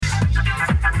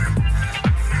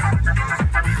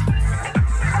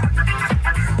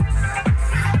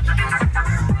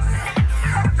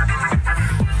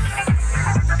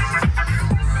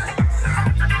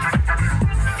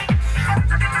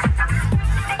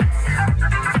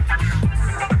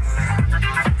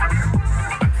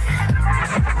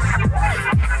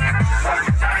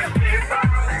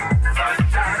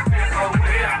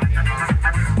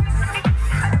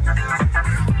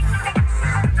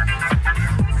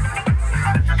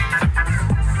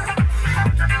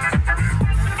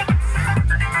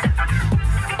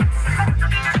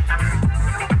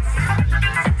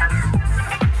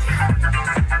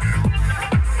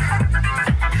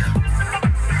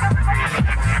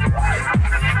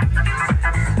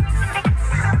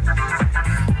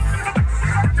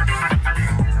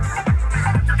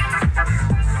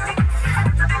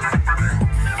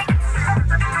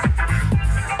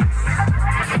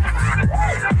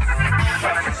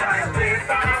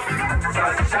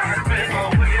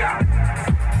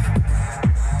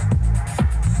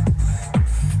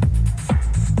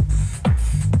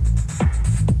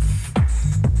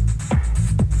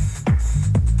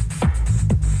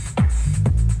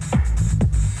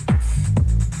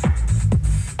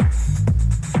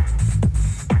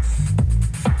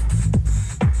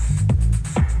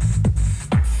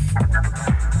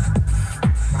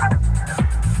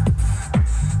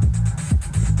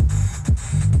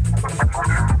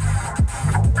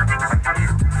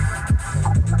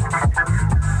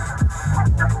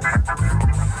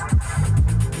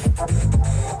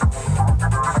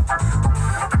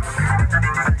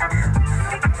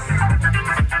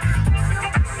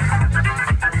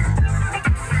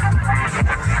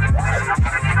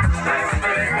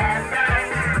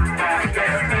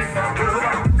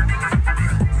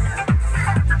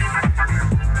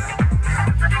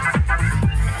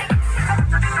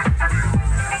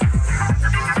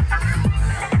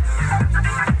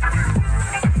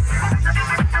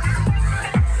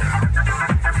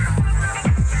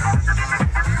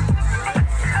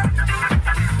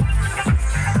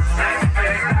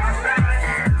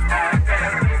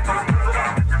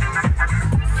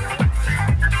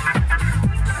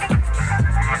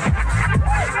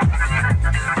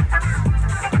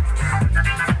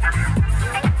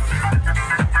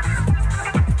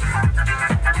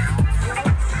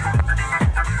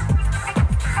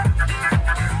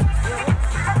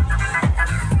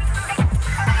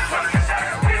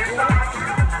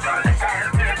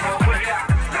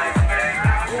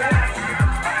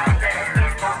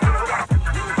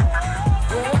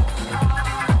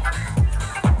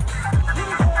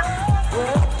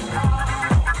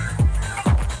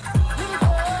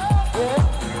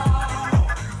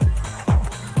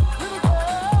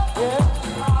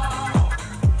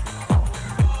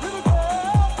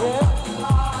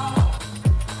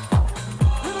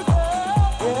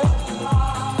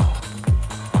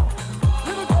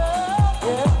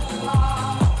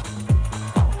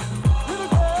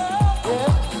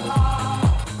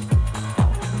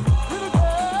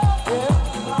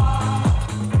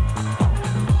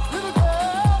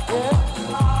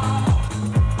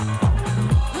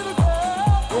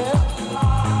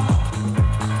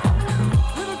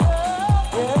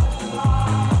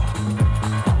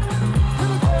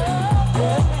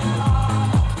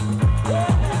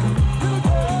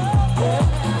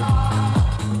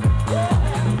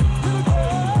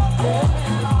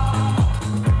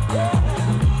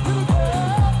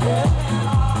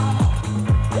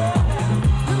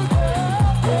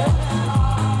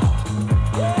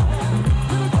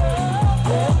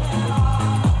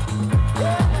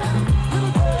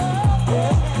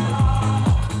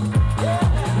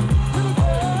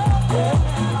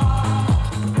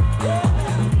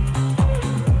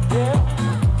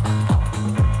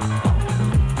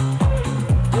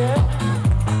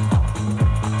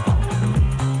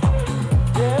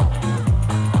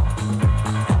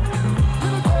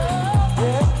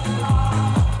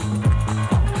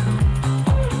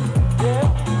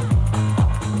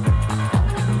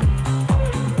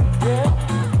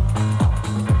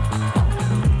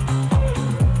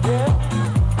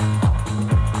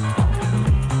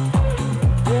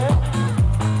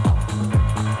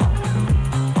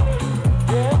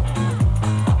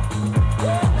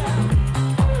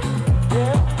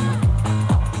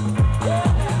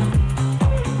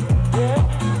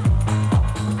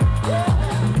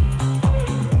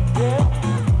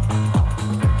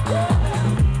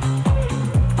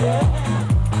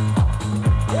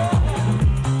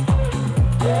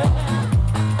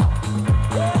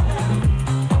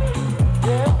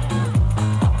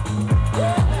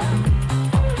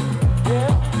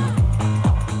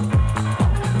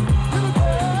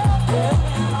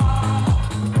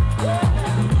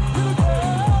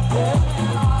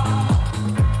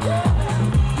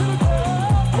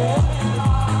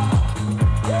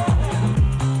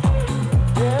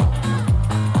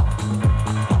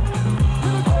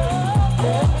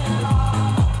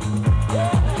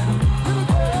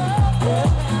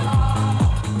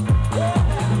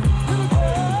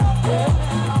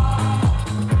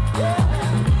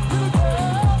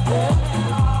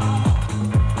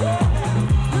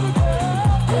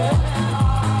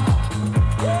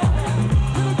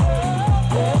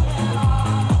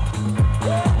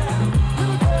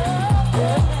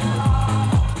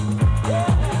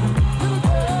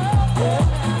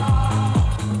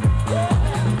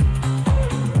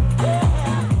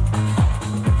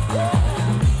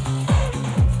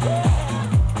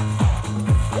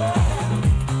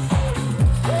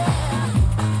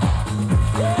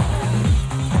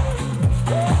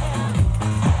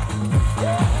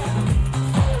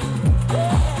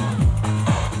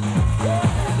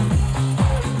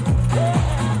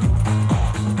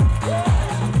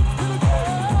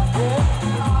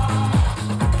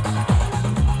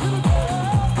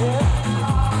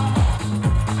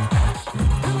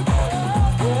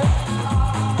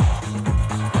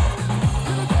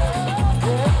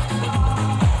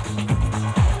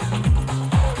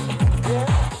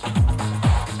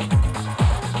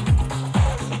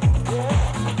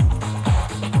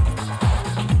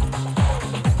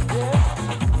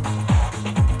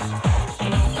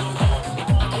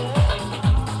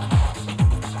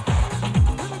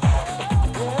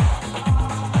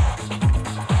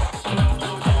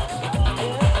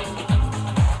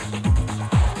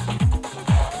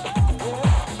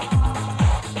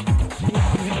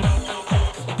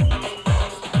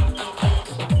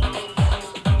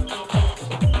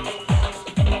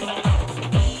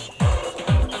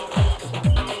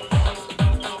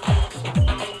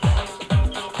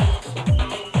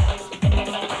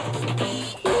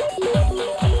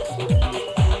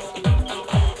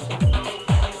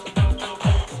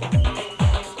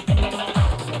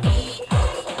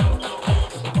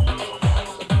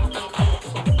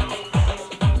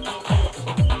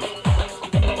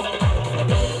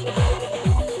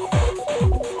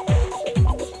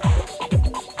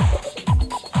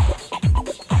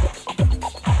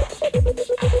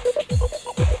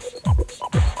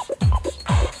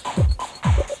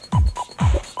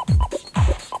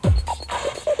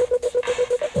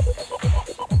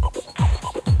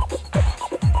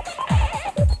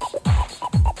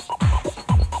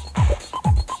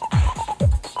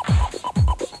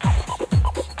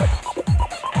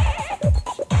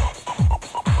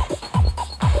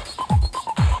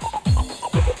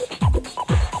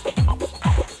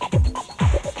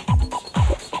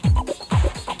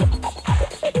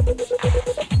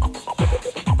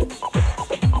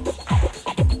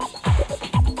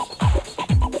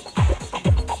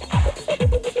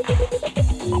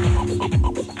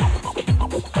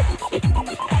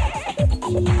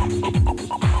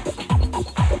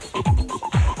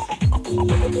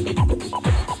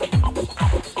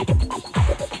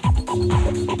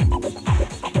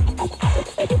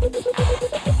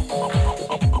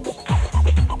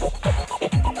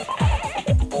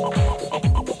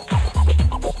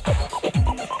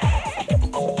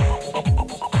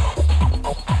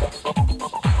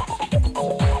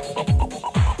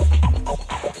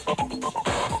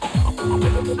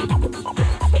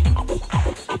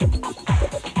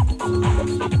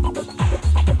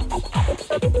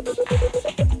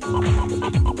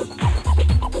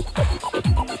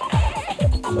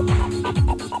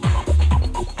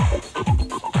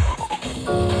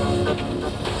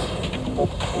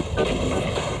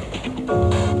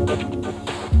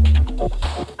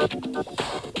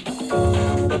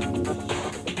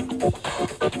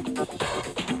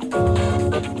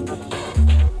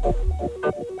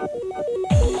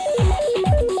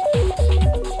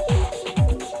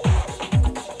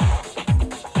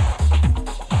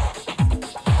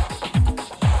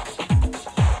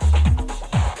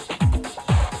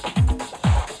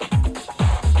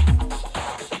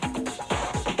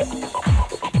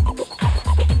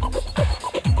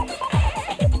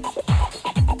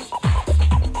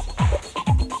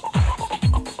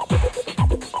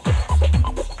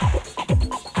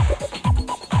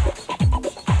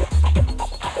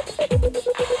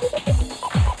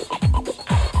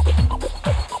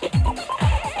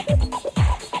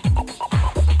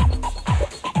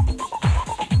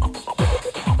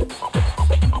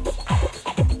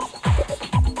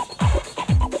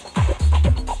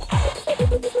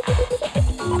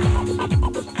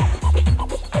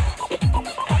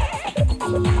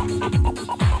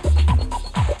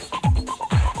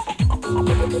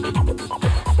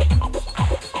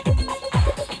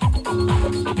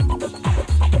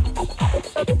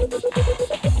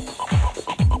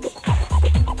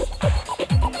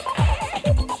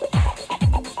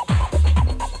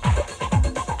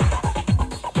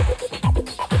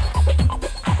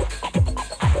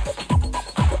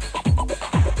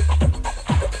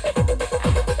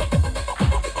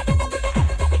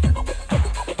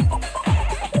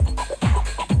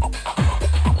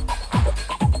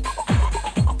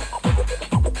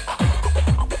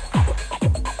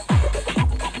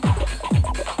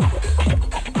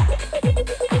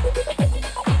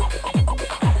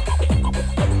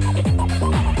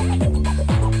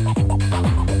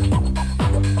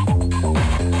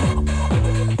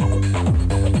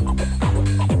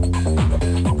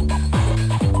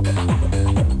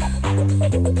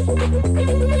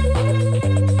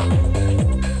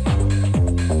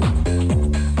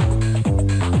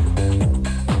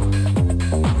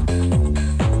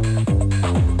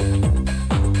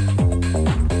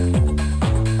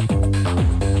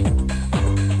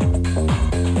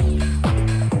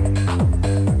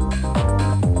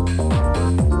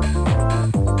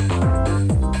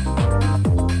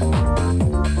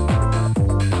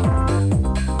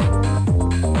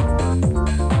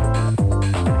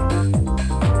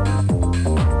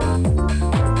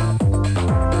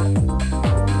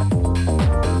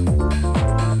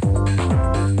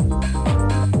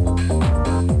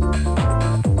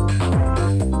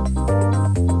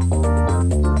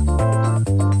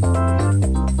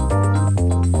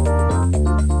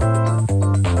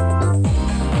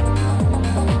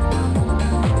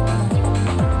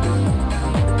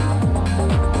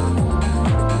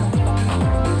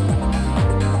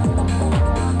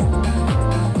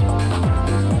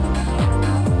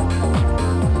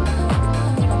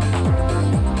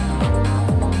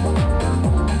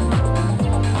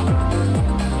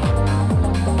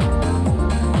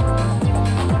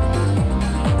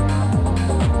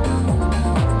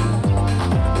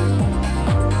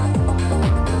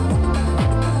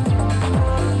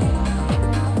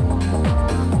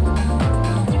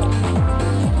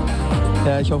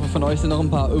ich hoffe, von euch sind noch ein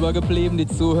paar übergeblieben, die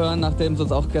zuhören, nachdem sie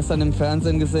uns auch gestern im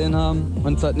Fernsehen gesehen haben.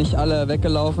 Und seid nicht alle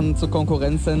weggelaufen zu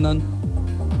Konkurrenzsendern.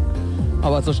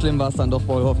 Aber so schlimm war es dann doch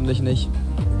wohl hoffentlich nicht.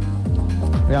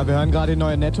 Ja, wir hören gerade die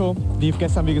neue Netto. Lief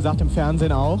gestern, wie gesagt, im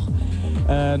Fernsehen auch.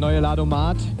 Neue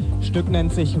Ladomat. Stück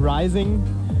nennt sich Rising.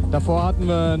 Davor hatten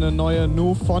wir eine neue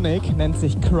New Phonic, nennt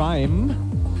sich Crime.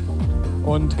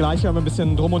 Und gleich hören wir ein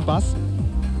bisschen Drum und Bass.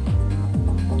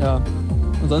 Ja.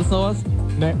 Und sonst noch was?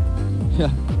 Nee. Ja.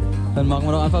 Dann machen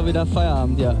wir doch einfach wieder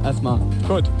Feierabend hier. Erstmal.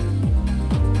 Gut.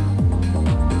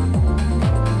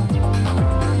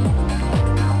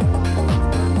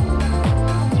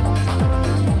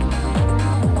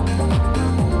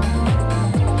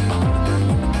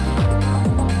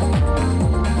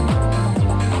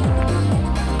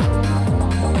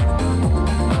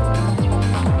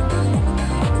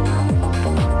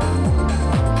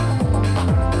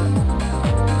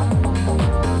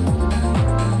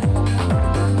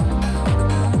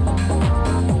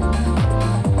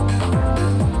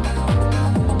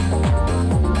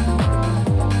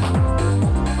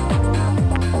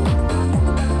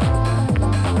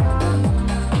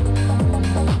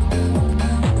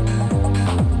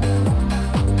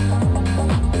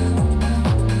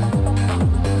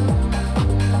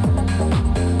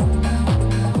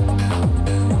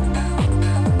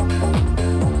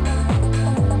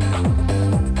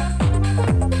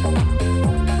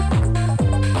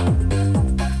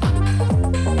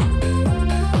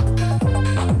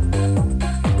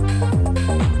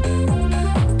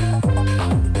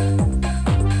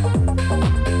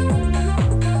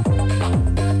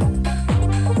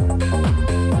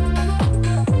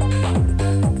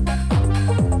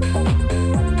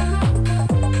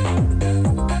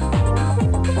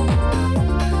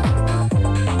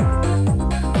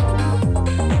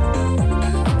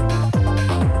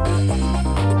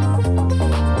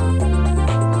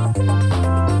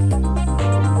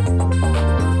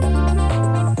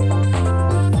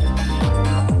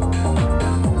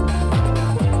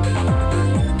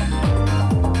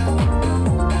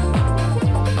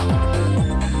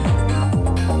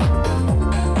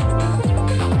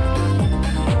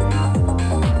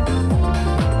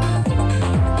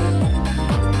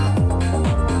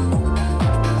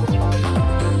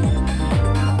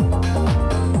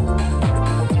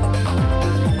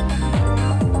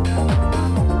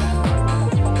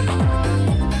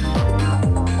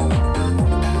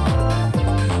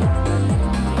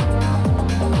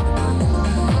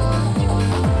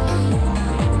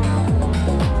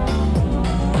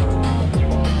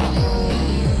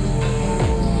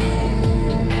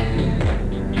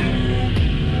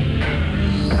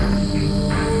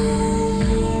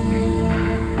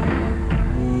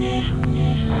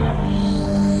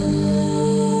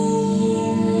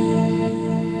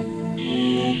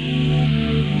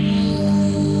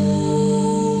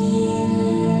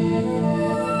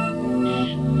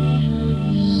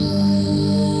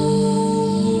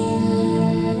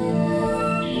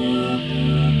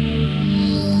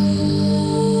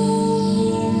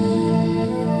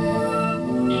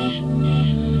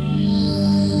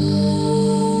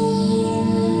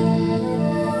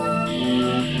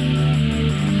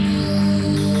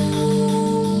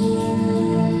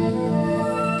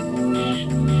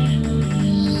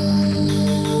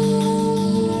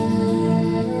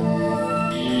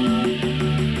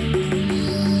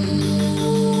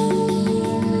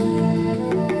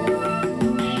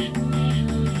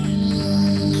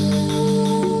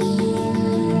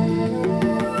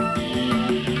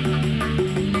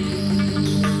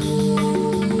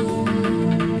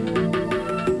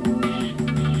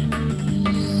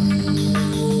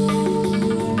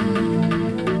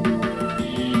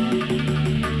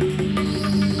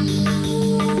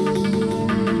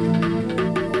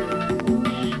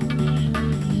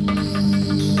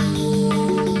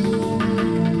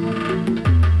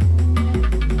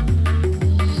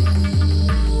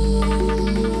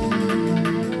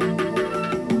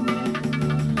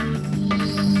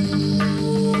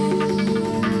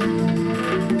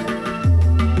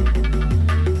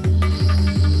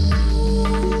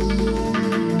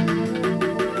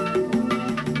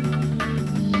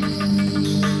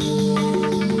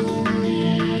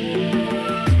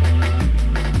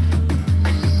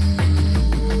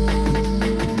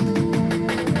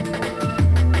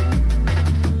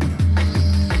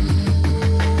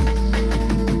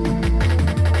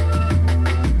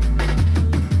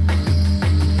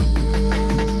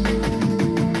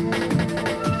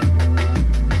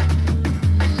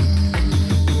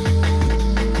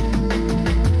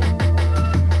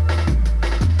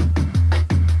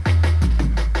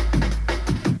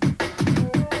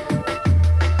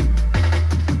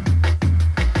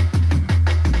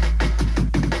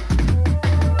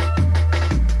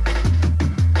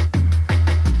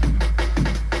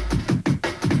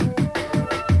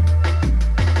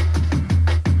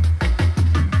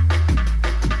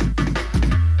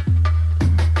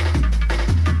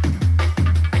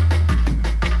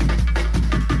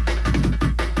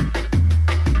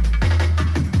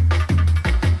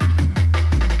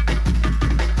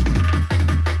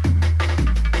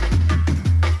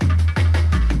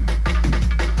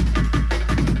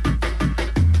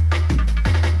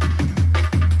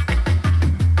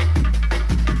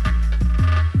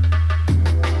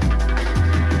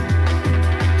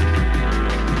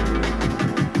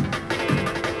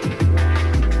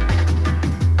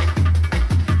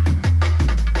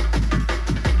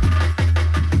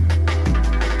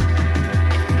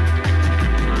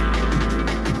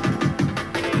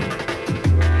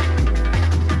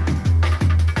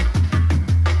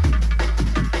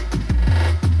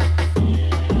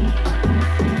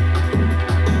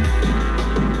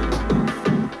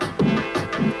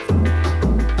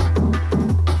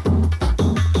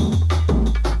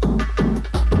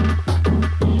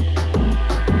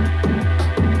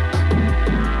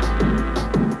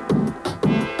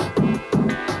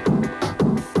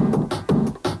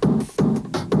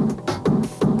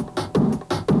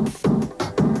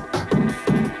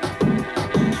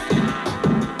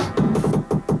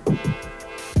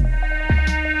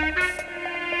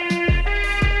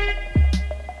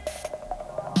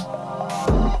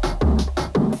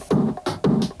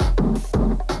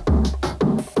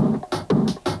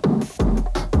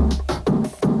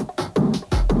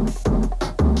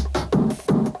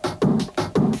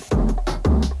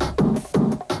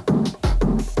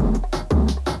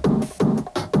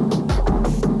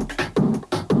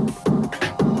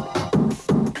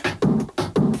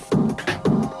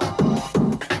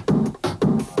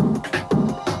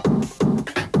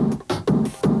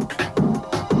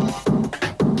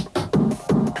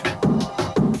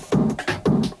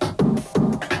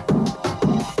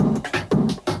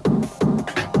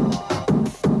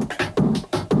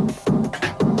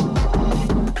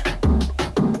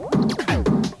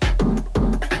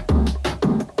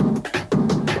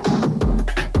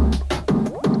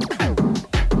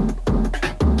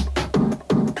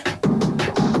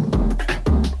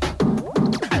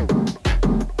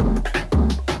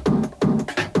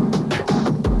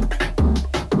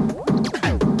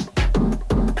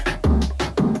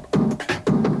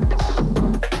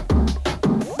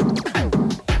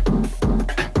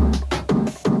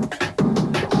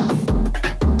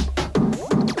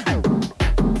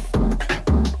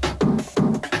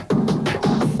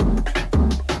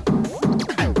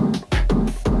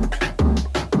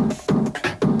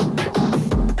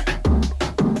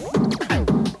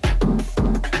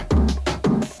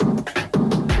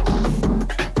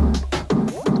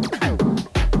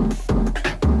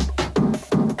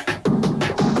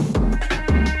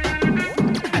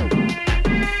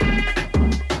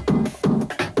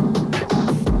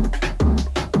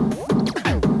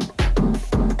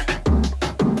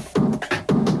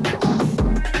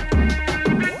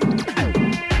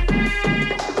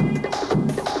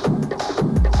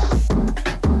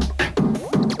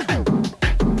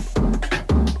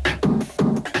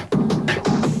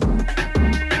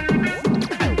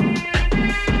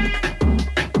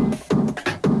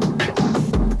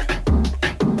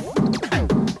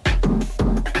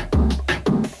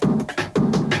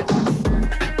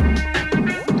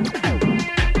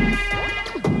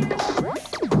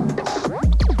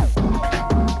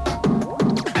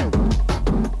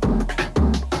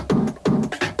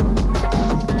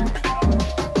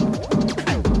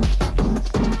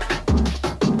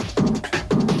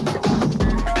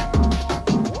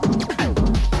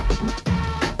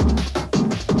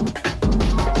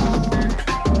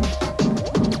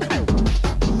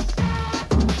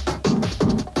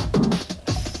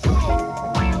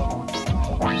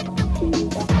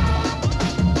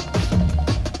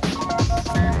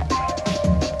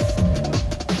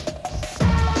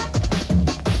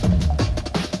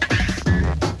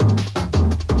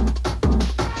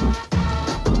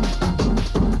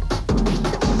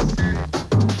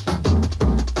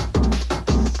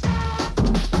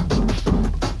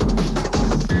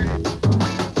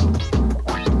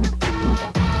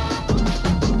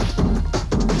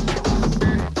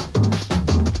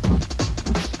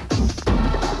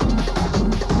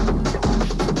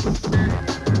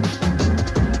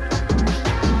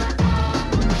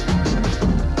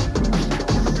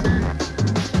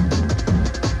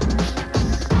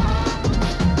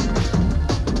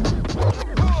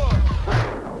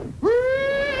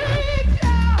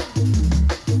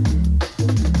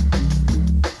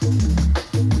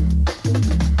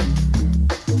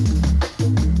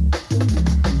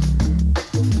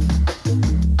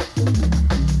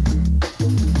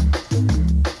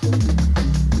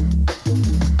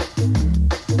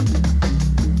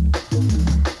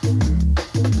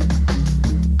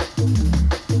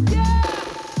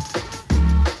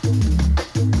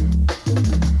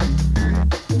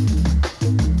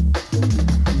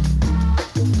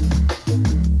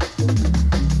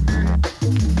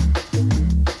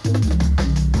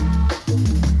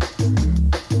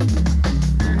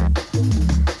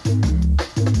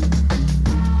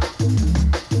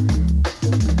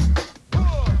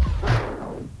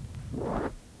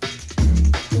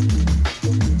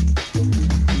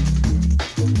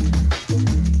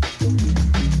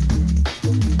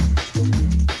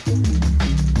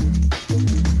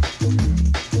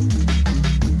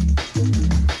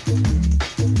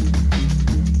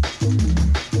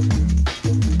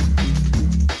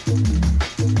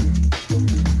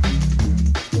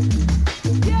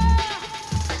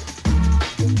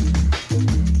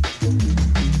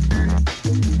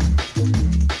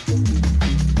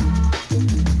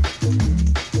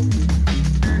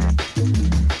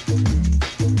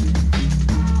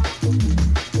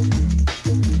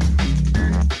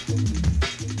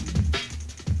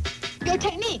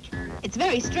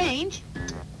 very strange.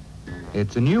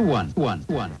 It's a new one. One.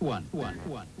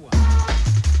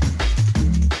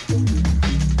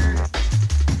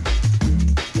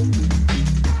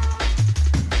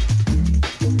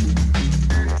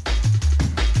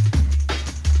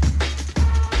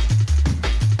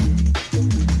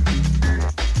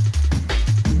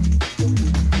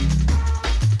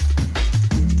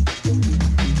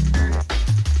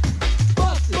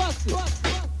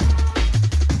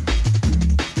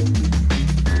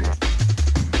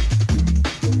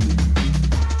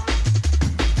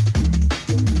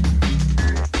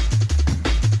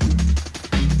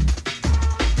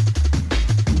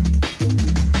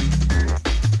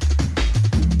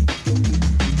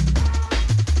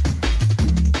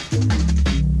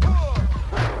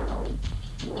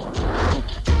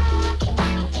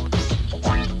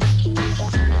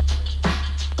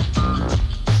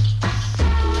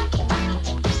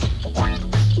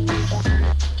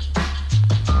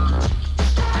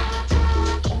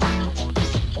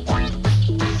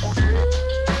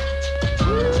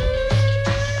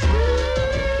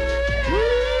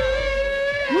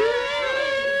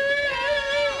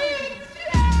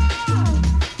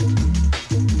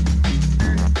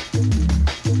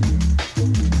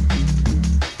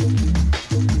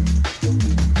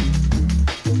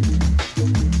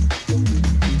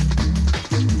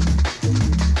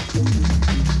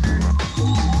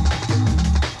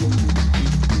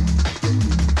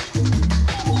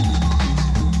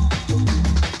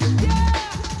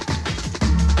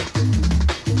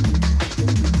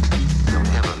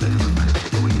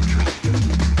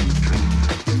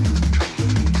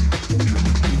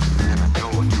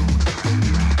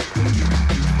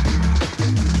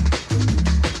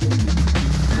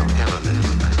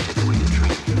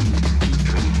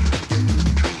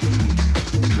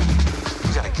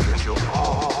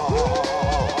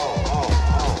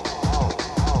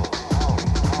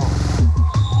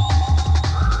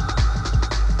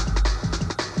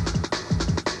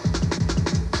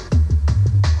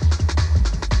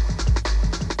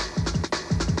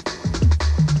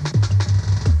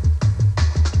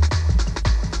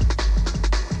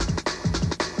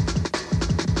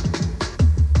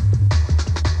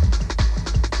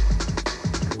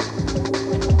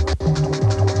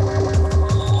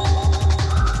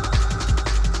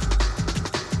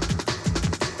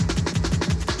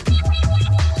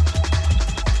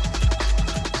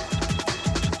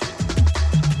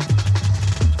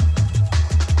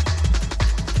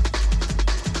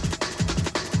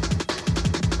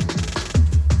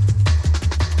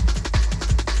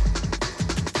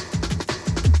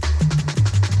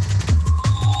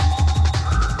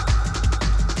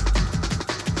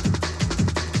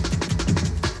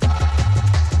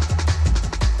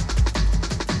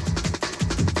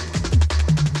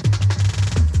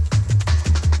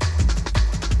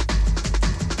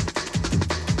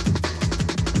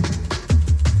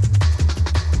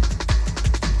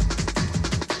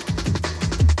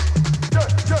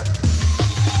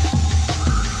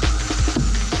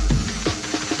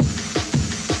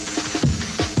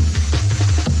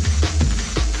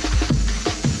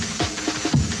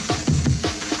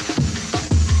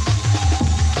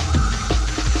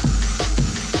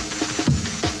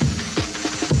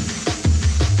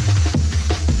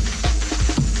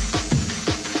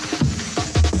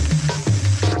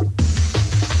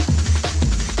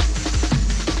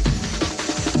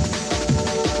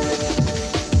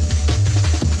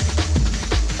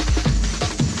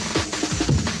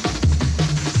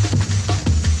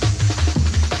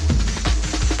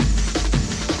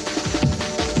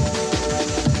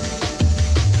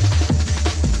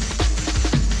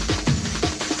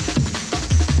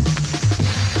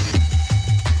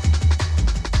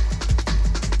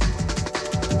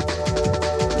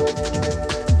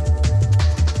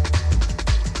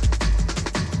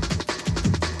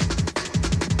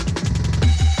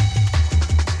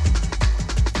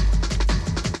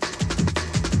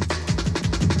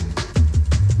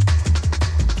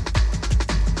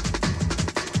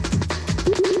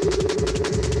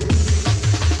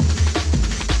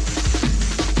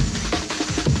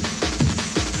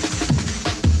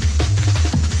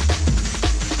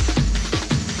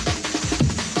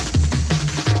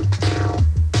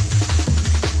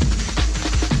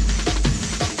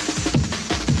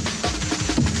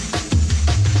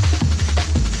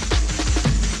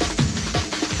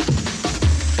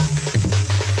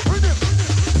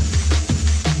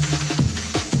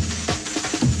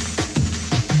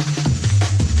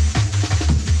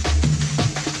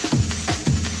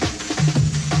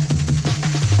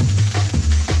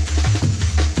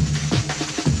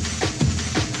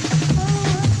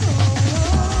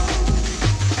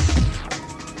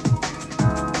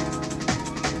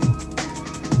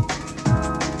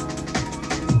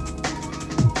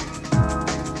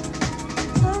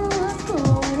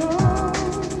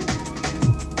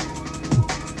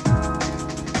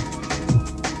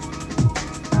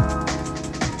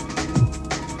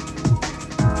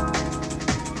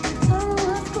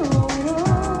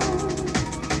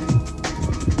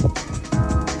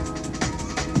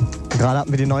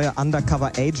 hatten wir die neue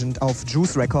Undercover Agent auf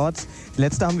Juice Records. Die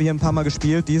letzte haben wir hier ein paar Mal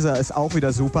gespielt. Dieser ist auch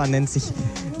wieder super, nennt sich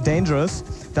Dangerous.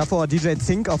 Davor DJ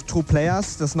Zink auf True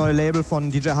Players, das neue Label von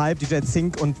DJ Hype, DJ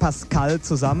Zink und Pascal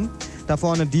zusammen.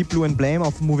 Davor eine Deep Blue and Blame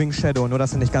auf Moving Shadow, nur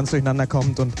dass er nicht ganz durcheinander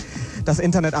kommt und das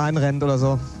Internet einrennt oder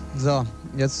so. So,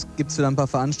 jetzt gibt es wieder ein paar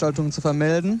Veranstaltungen zu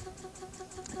vermelden.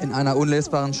 In einer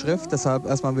unlesbaren Schrift, deshalb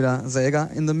erstmal wieder Sega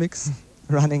in the Mix.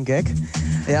 Running Gag.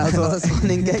 Ja, also das ist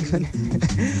Running Gag.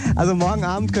 Also morgen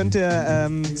Abend könnt ihr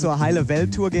zur Heile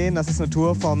Welt Tour gehen. Das ist eine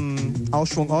Tour vom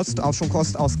Aufschwung Ost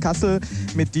aus Kassel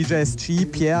mit DJs G,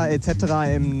 Pierre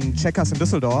etc. im Checkers in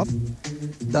Düsseldorf.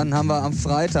 Dann haben wir am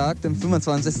Freitag, dem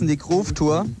 25. die Groove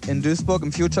Tour in Duisburg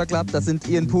im Future Club. Das sind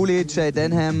Ian Pooley, Jay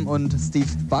Denham und Steve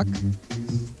Buck.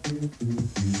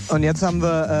 Und jetzt haben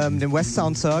wir den West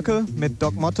Sound Circle mit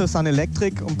Doc Motte, Sun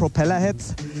Electric und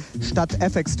Propellerheads statt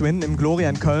FX Twin im Gloria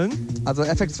in Köln. Also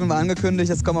FX Twin war angekündigt,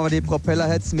 jetzt kommen aber die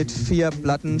Propellerheads mit 4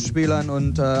 Plattenspielern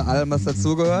und allem, was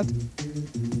dazugehört.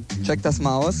 Checkt das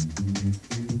mal aus.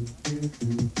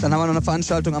 Dann haben wir noch eine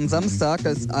Veranstaltung am Samstag,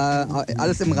 das ist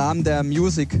alles im Rahmen der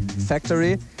Music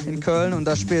Factory in Köln und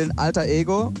da spielen Alter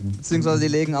Ego, beziehungsweise die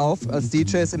legen auf als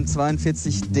DJs im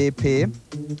 42 DP.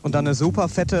 Und dann eine super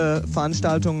fette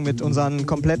Veranstaltung mit unseren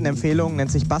kompletten Empfehlungen,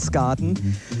 nennt sich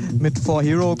Bassgarten, mit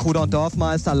 4Hero, Kruder und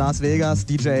Dorfmeister, Las Vegas,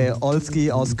 DJ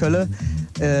Olski aus Köln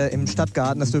im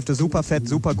Stadtgarten. Das dürfte super fett,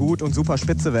 super gut und super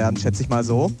spitze werden, schätze ich mal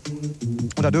so.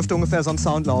 Und da dürfte ungefähr so ein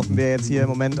Sound laufen, wie er jetzt hier im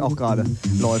Moment auch gerade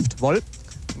läuft. Woll?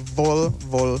 Woll,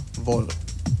 woll, woll.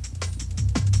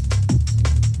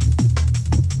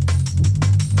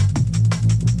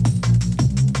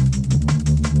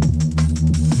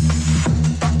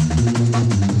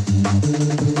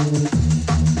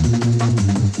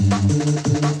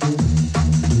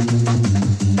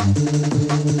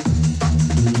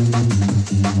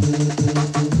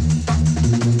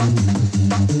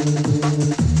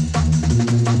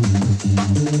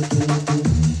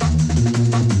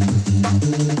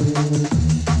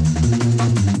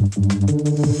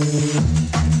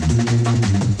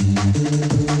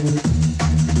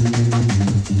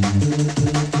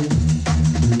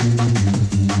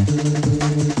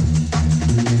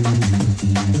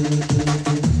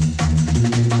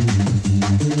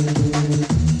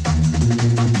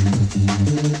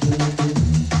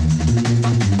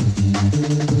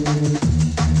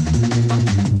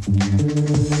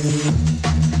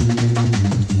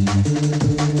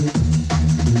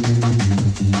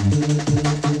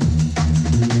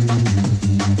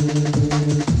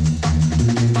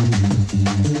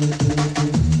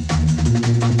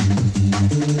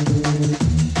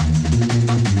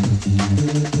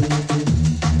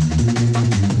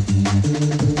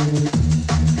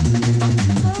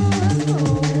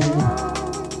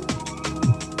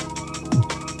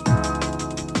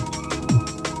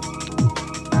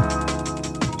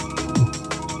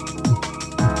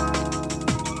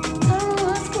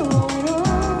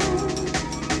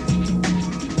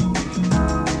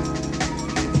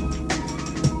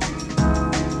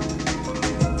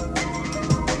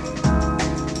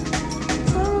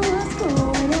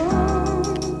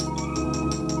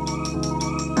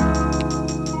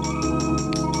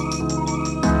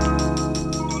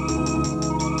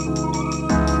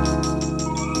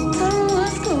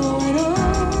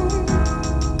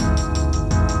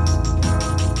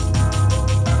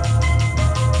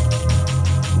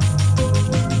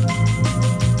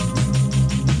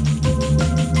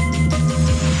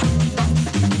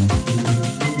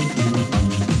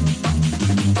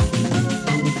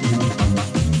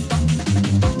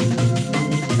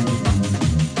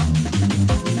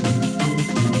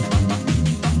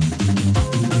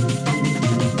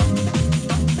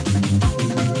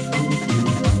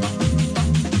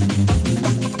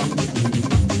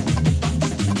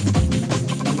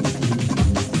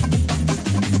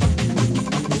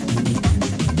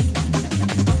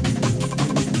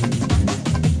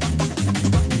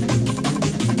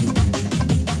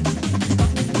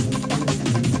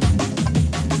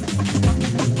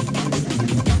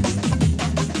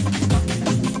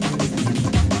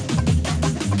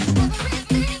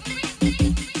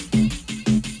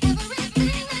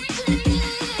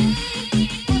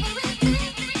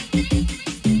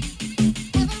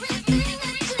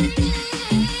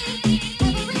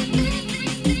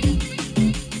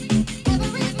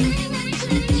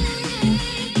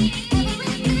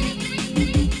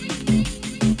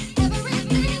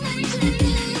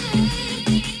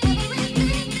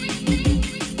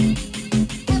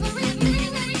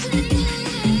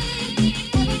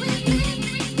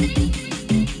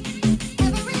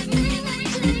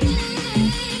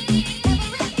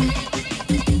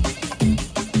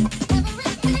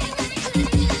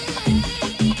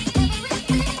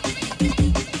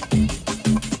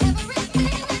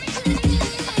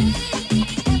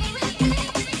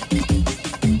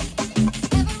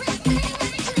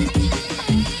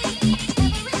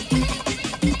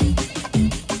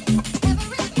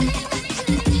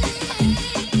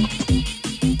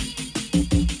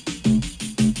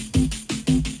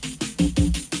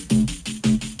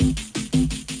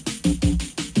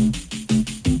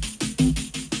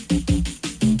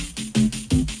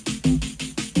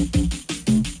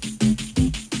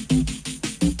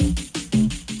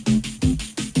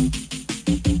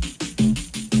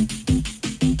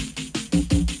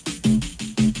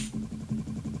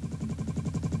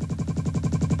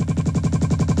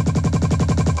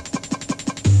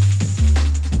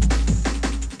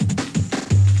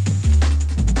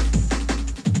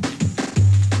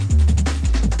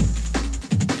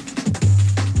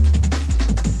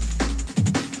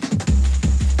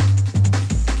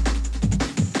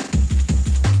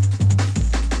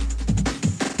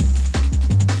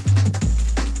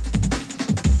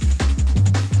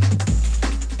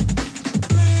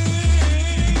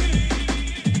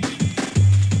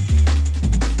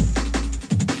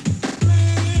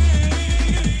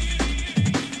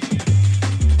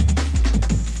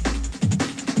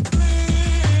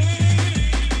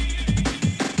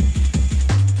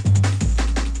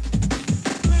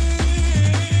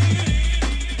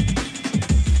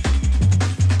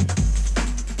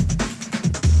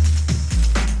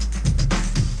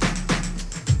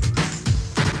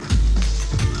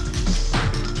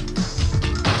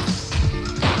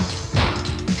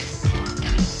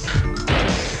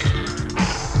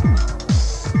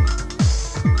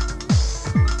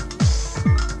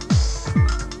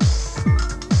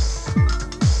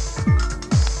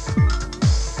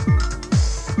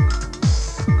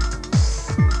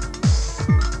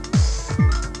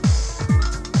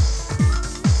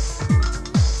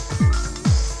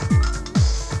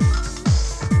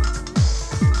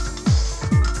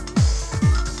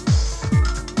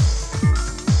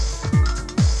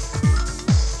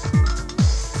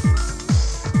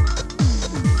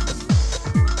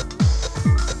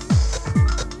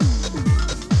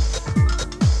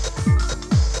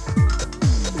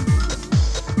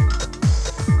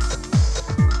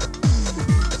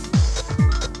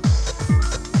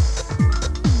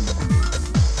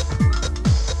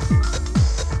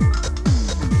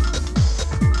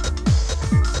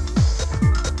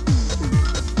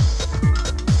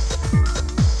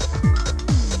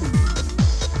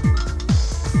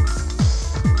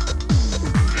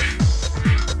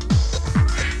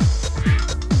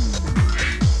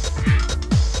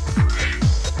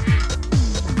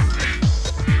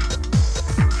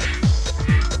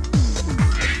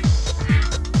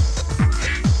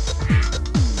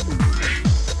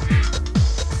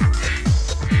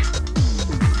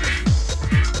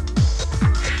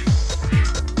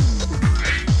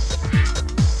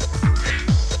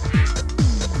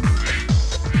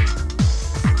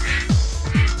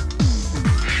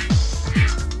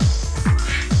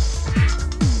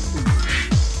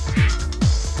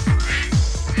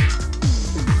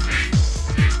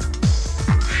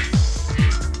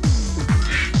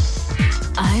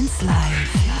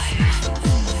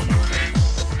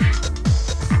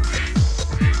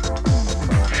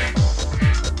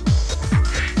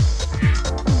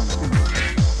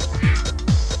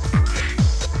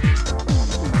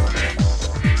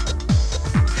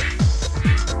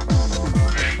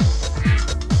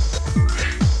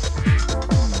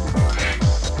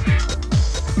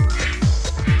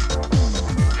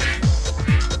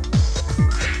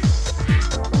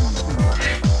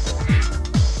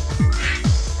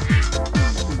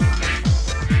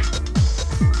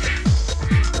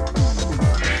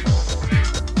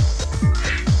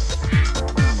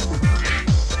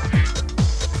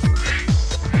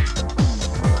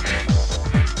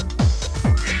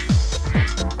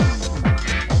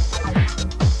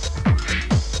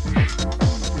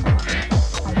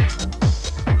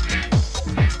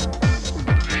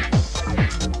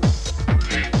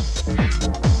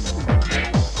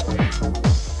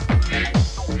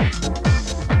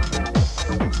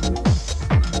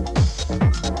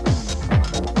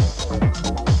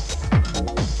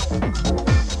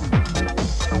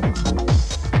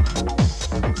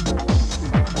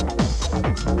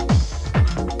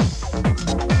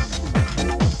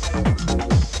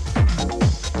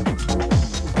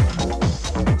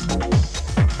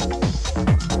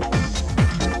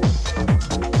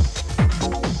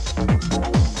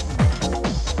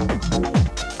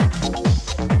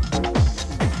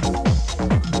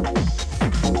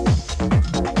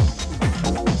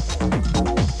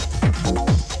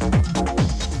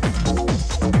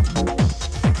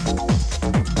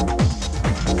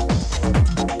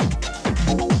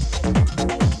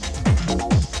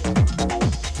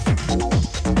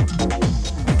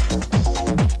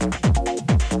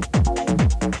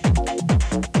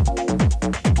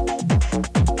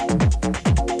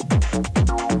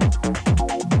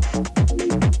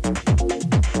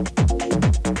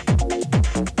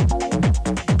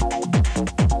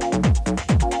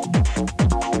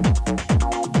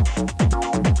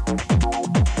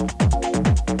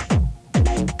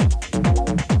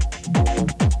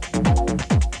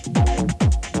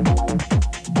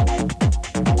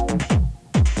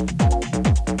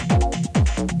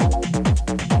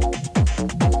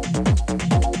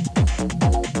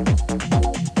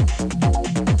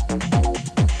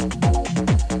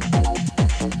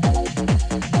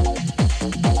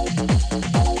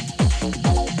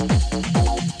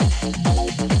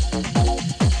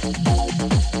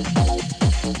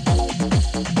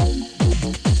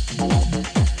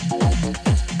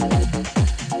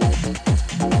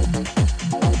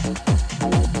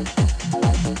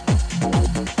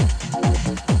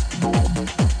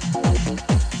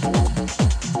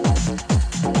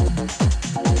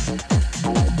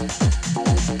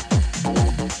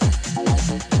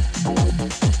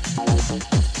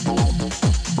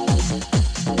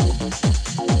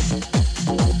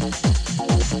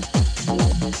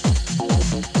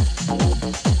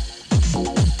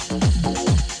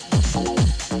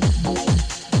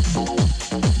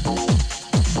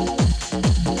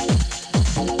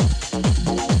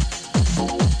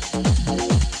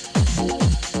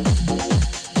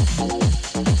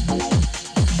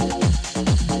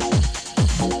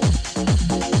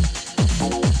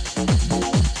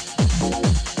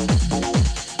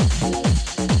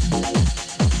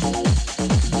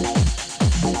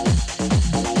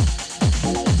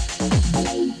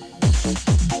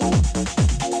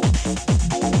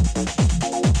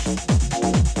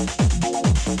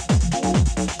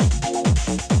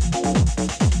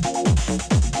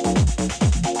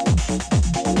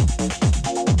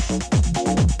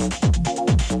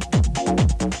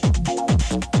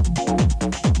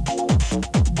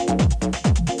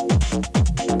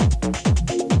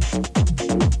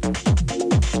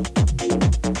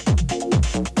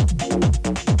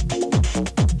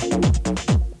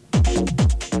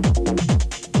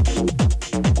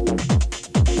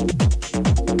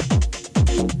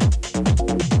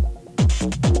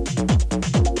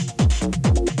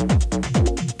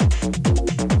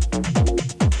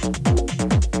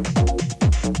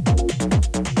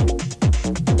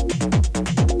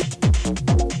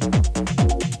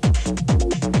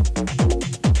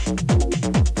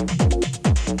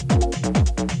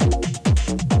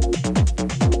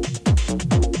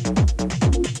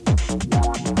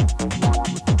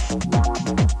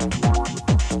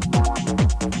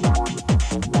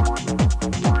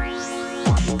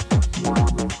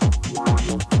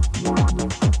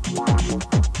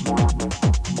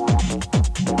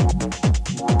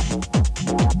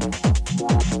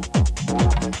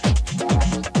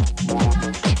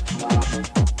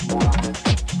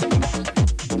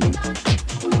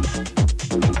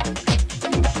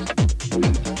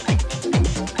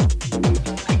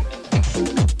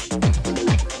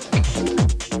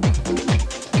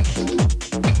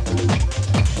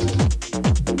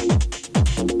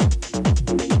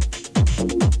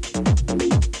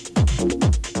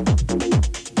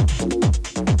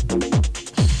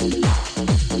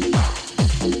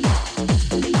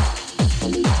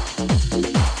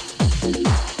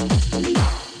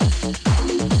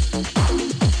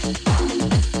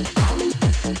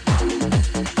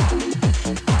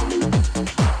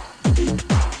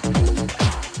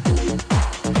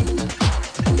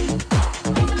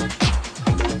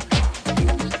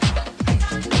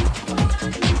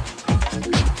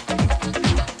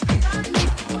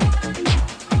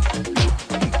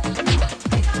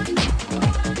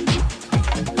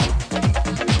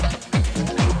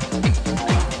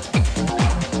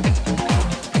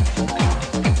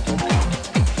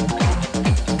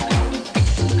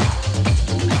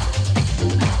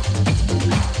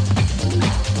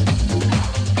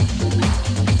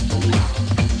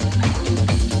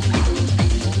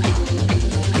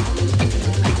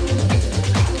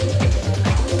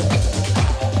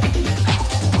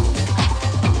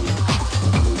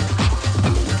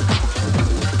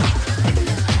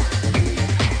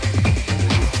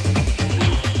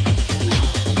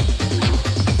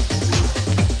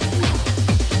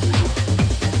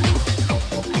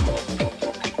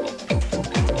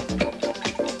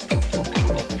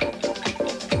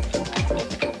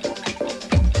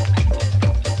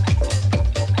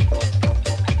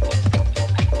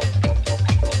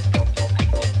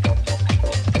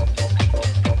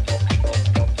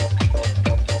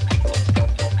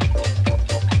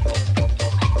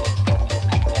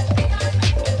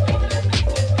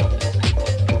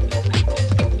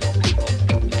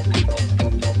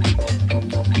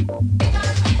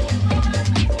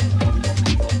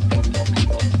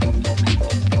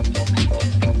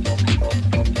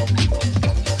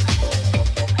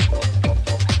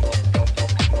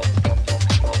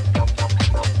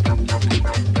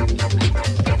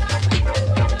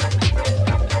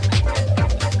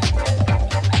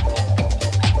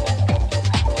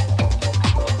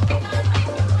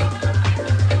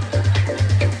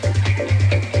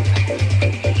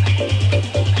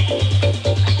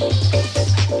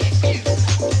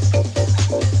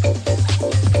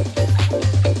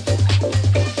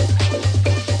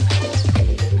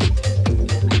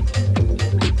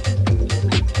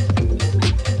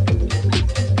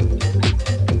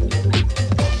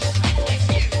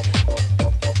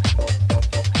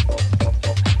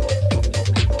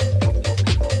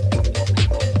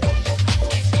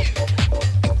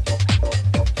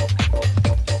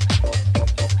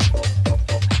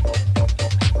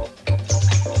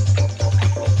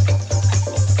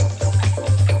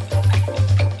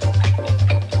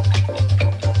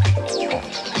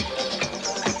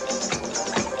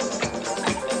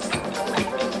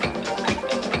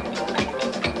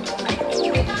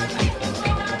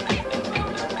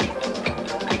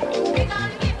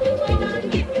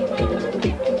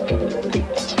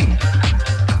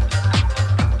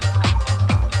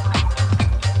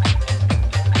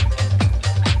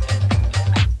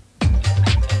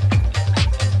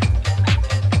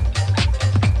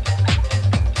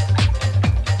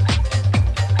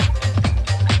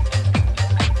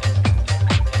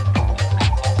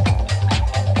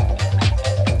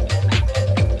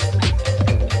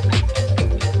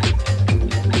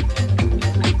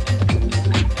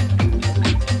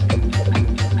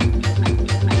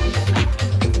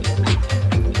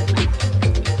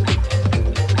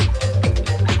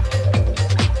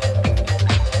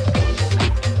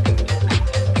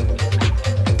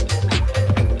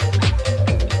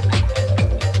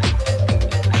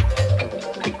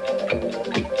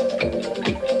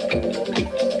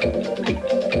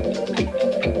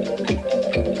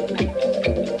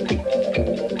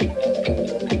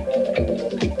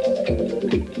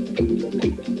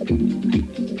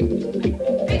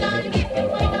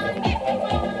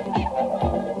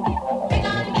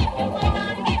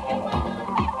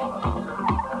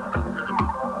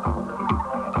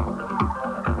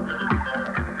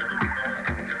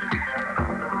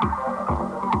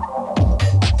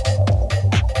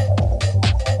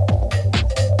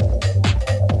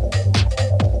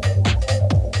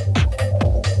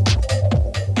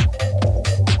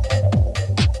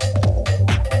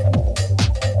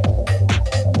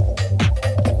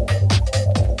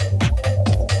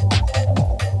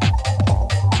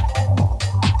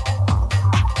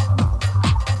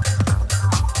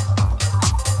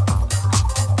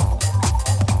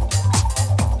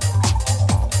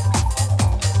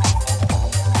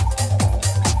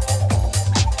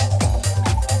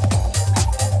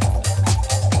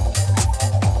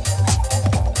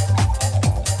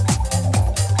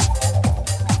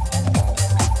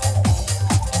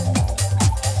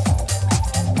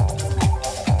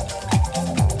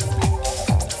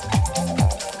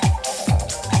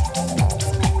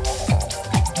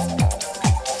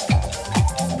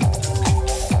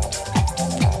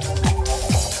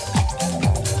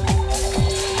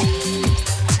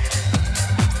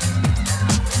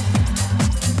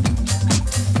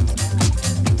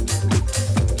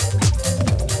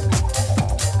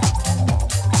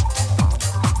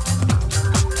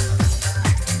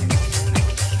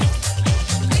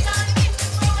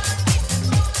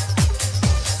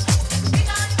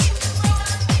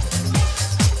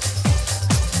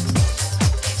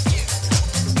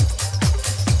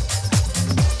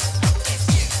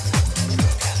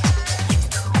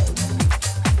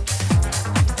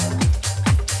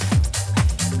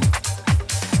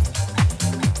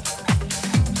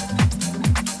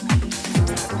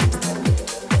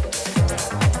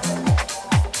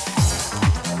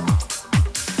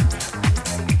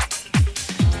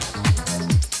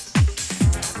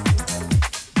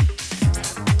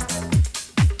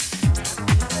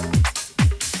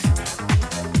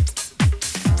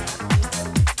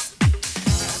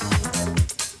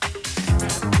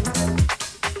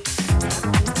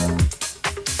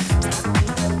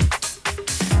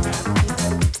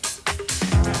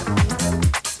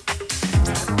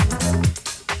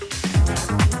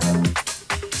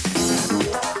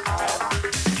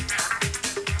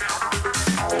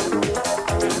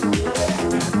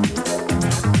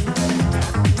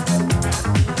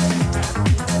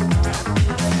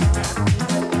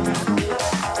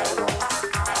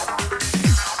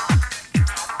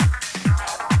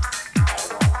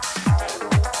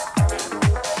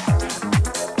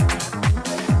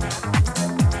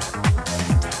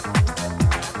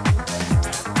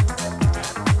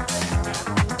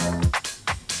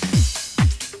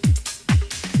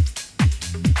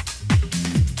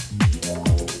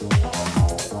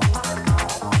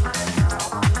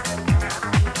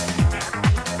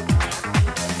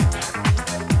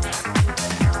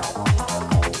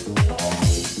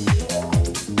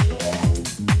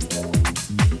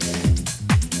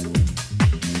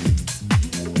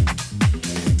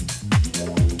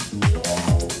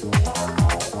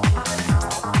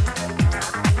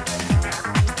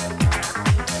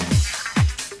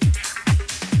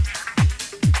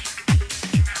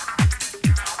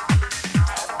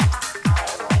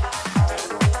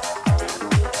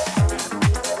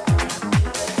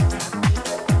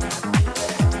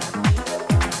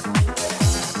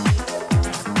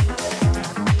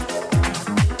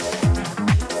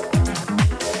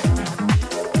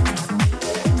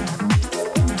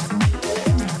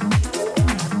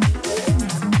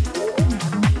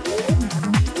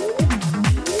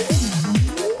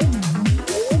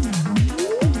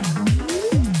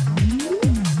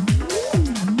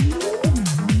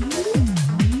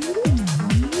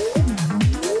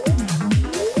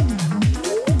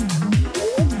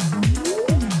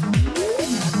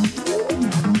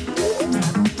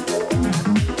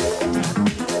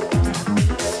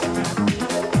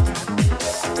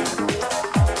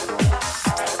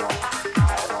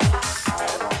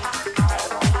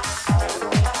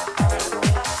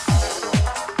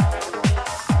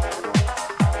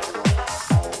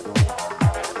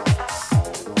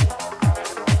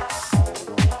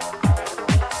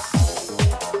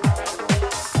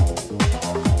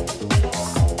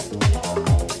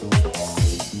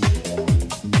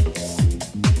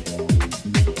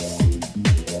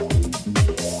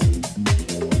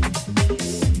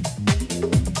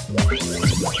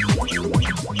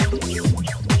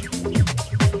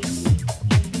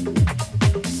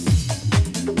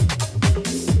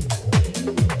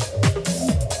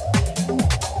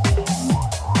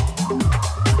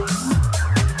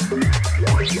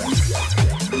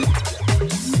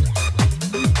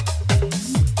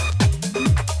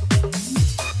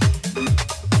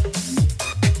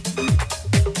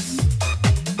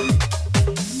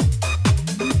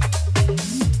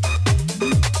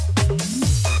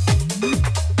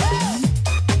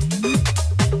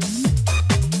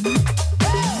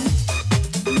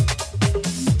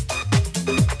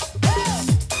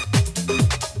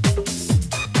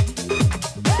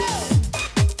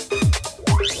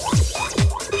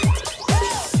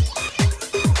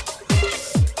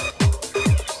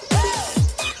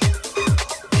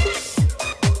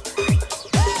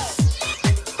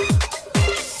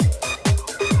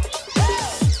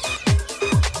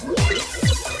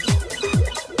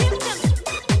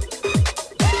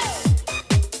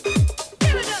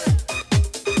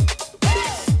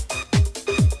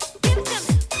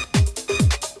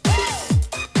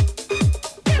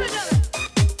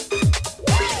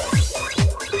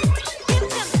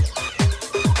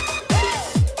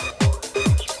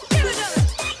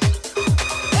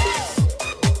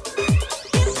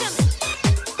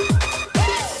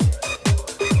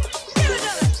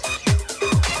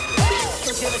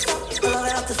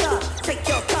 start. Take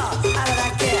your car out of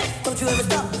that gear. Don't you ever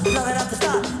stop long enough to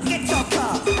start. Get your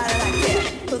car out of that gear.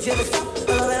 Don't you ever stop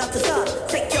long enough to start.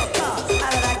 Take your car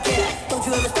out of that gear. Don't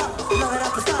you ever stop long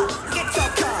enough to start. Get your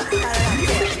car out of that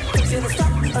gear. Don't you ever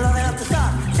stop long enough to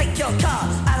start. Take your car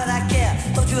out of that gear.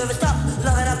 Don't you ever stop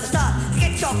long enough to start.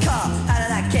 Get your car out of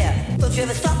that gear. Don't you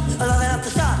ever stop long enough to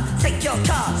start. Take your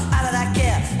car out of that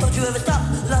gear. Don't you ever stop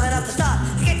long enough to start.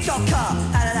 Get your car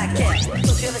out of that gear.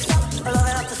 Don't you ever stop long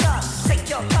enough to start. Take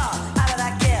your car out of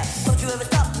that gear. Don't you ever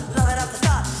stop long enough to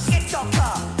start. Get your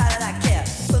car out of that gear.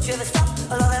 Don't you ever stop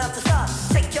long enough to start.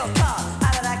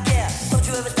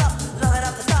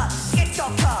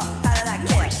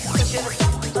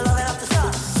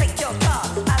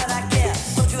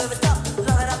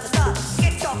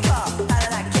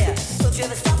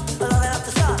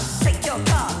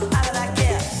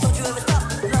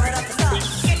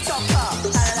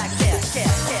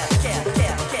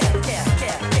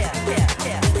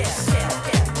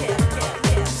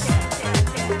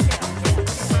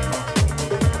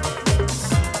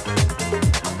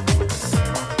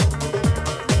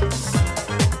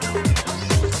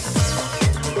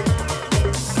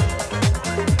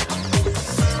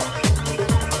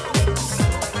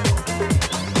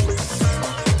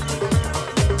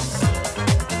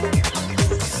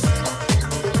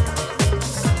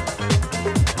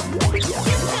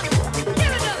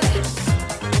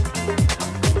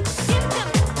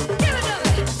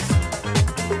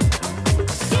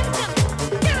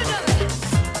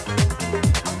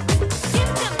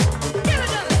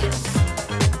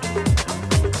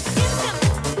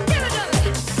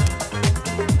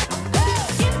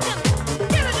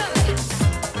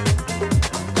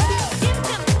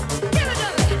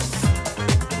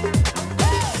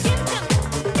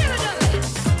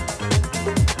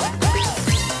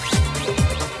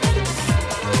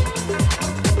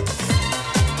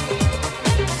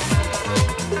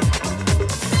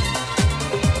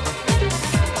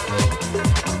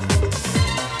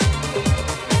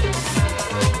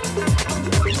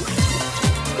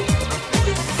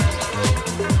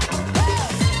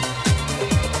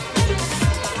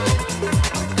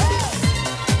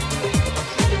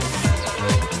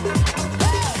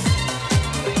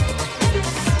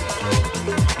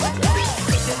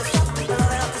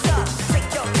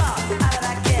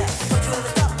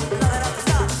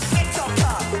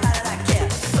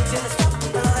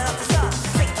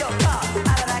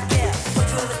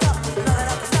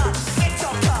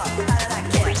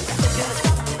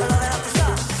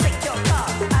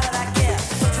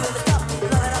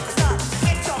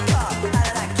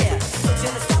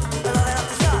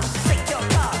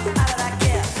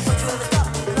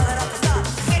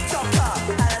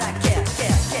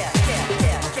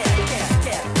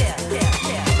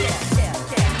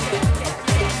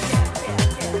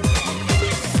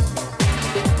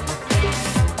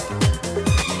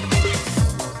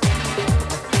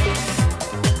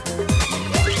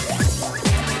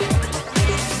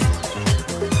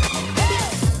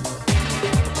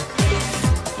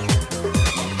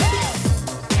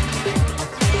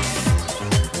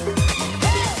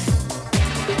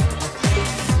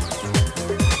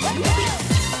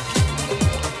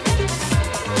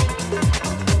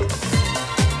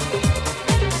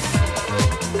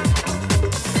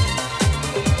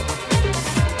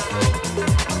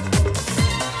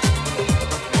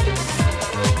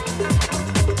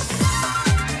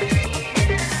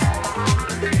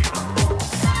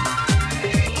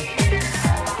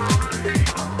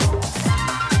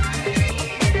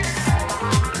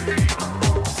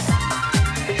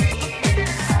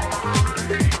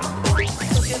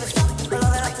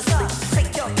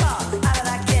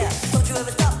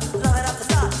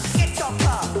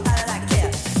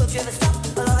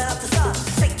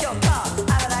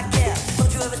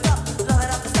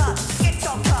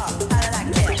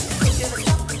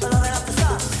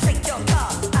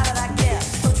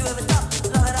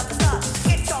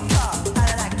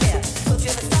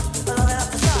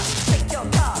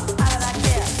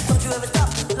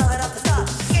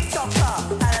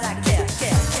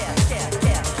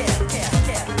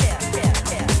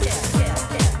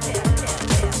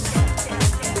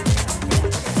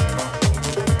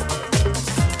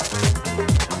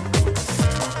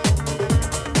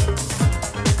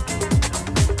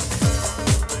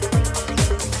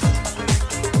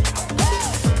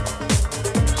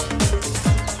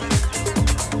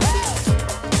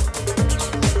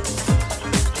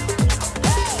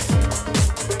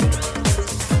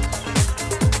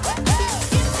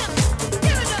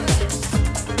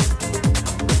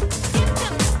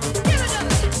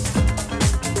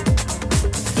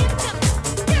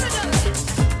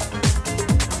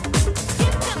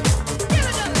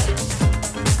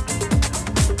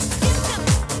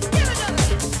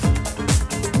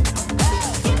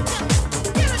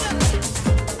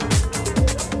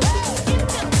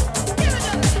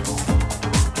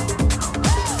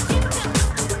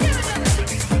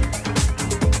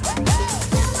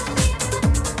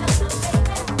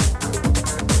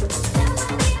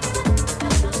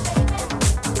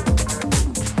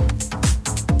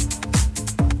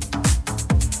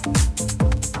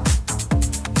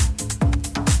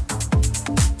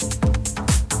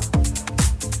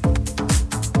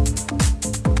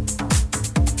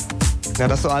 Ja,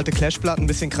 dass so alte Clash-Platten ein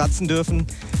bisschen kratzen dürfen,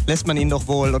 lässt man ihnen doch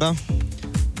wohl, oder?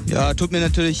 Ja, tut mir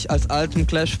natürlich als altem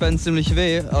Clash-Fan ziemlich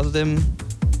weh. Außerdem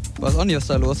weiß auch nicht, was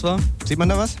da los war. Sieht man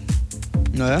da was?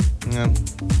 Naja.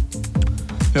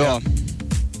 Ja.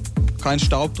 Kein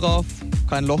Staub drauf,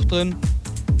 kein Loch drin.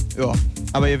 Ja.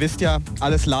 Aber ihr wisst ja,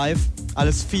 alles live,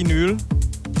 alles Vinyl.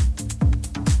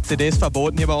 CDs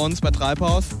verboten hier bei uns, bei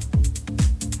Treibhaus.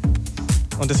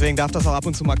 Und deswegen darf das auch ab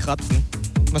und zu mal kratzen.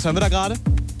 Was hören wir da gerade?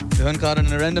 Wir hören gerade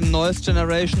eine Random Noise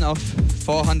Generation auf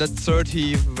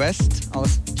 430 West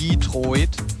aus Detroit.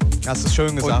 Hast du es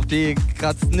schön gesagt. Und die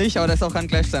kratzt nicht, aber da ist auch kein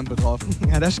Clash-Sample drauf.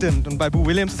 Ja, das stimmt. Und bei Boo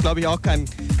Williams ist, glaube ich, auch kein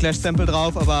Clash-Sample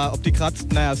drauf, aber ob die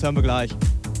kratzt, naja, das hören wir gleich.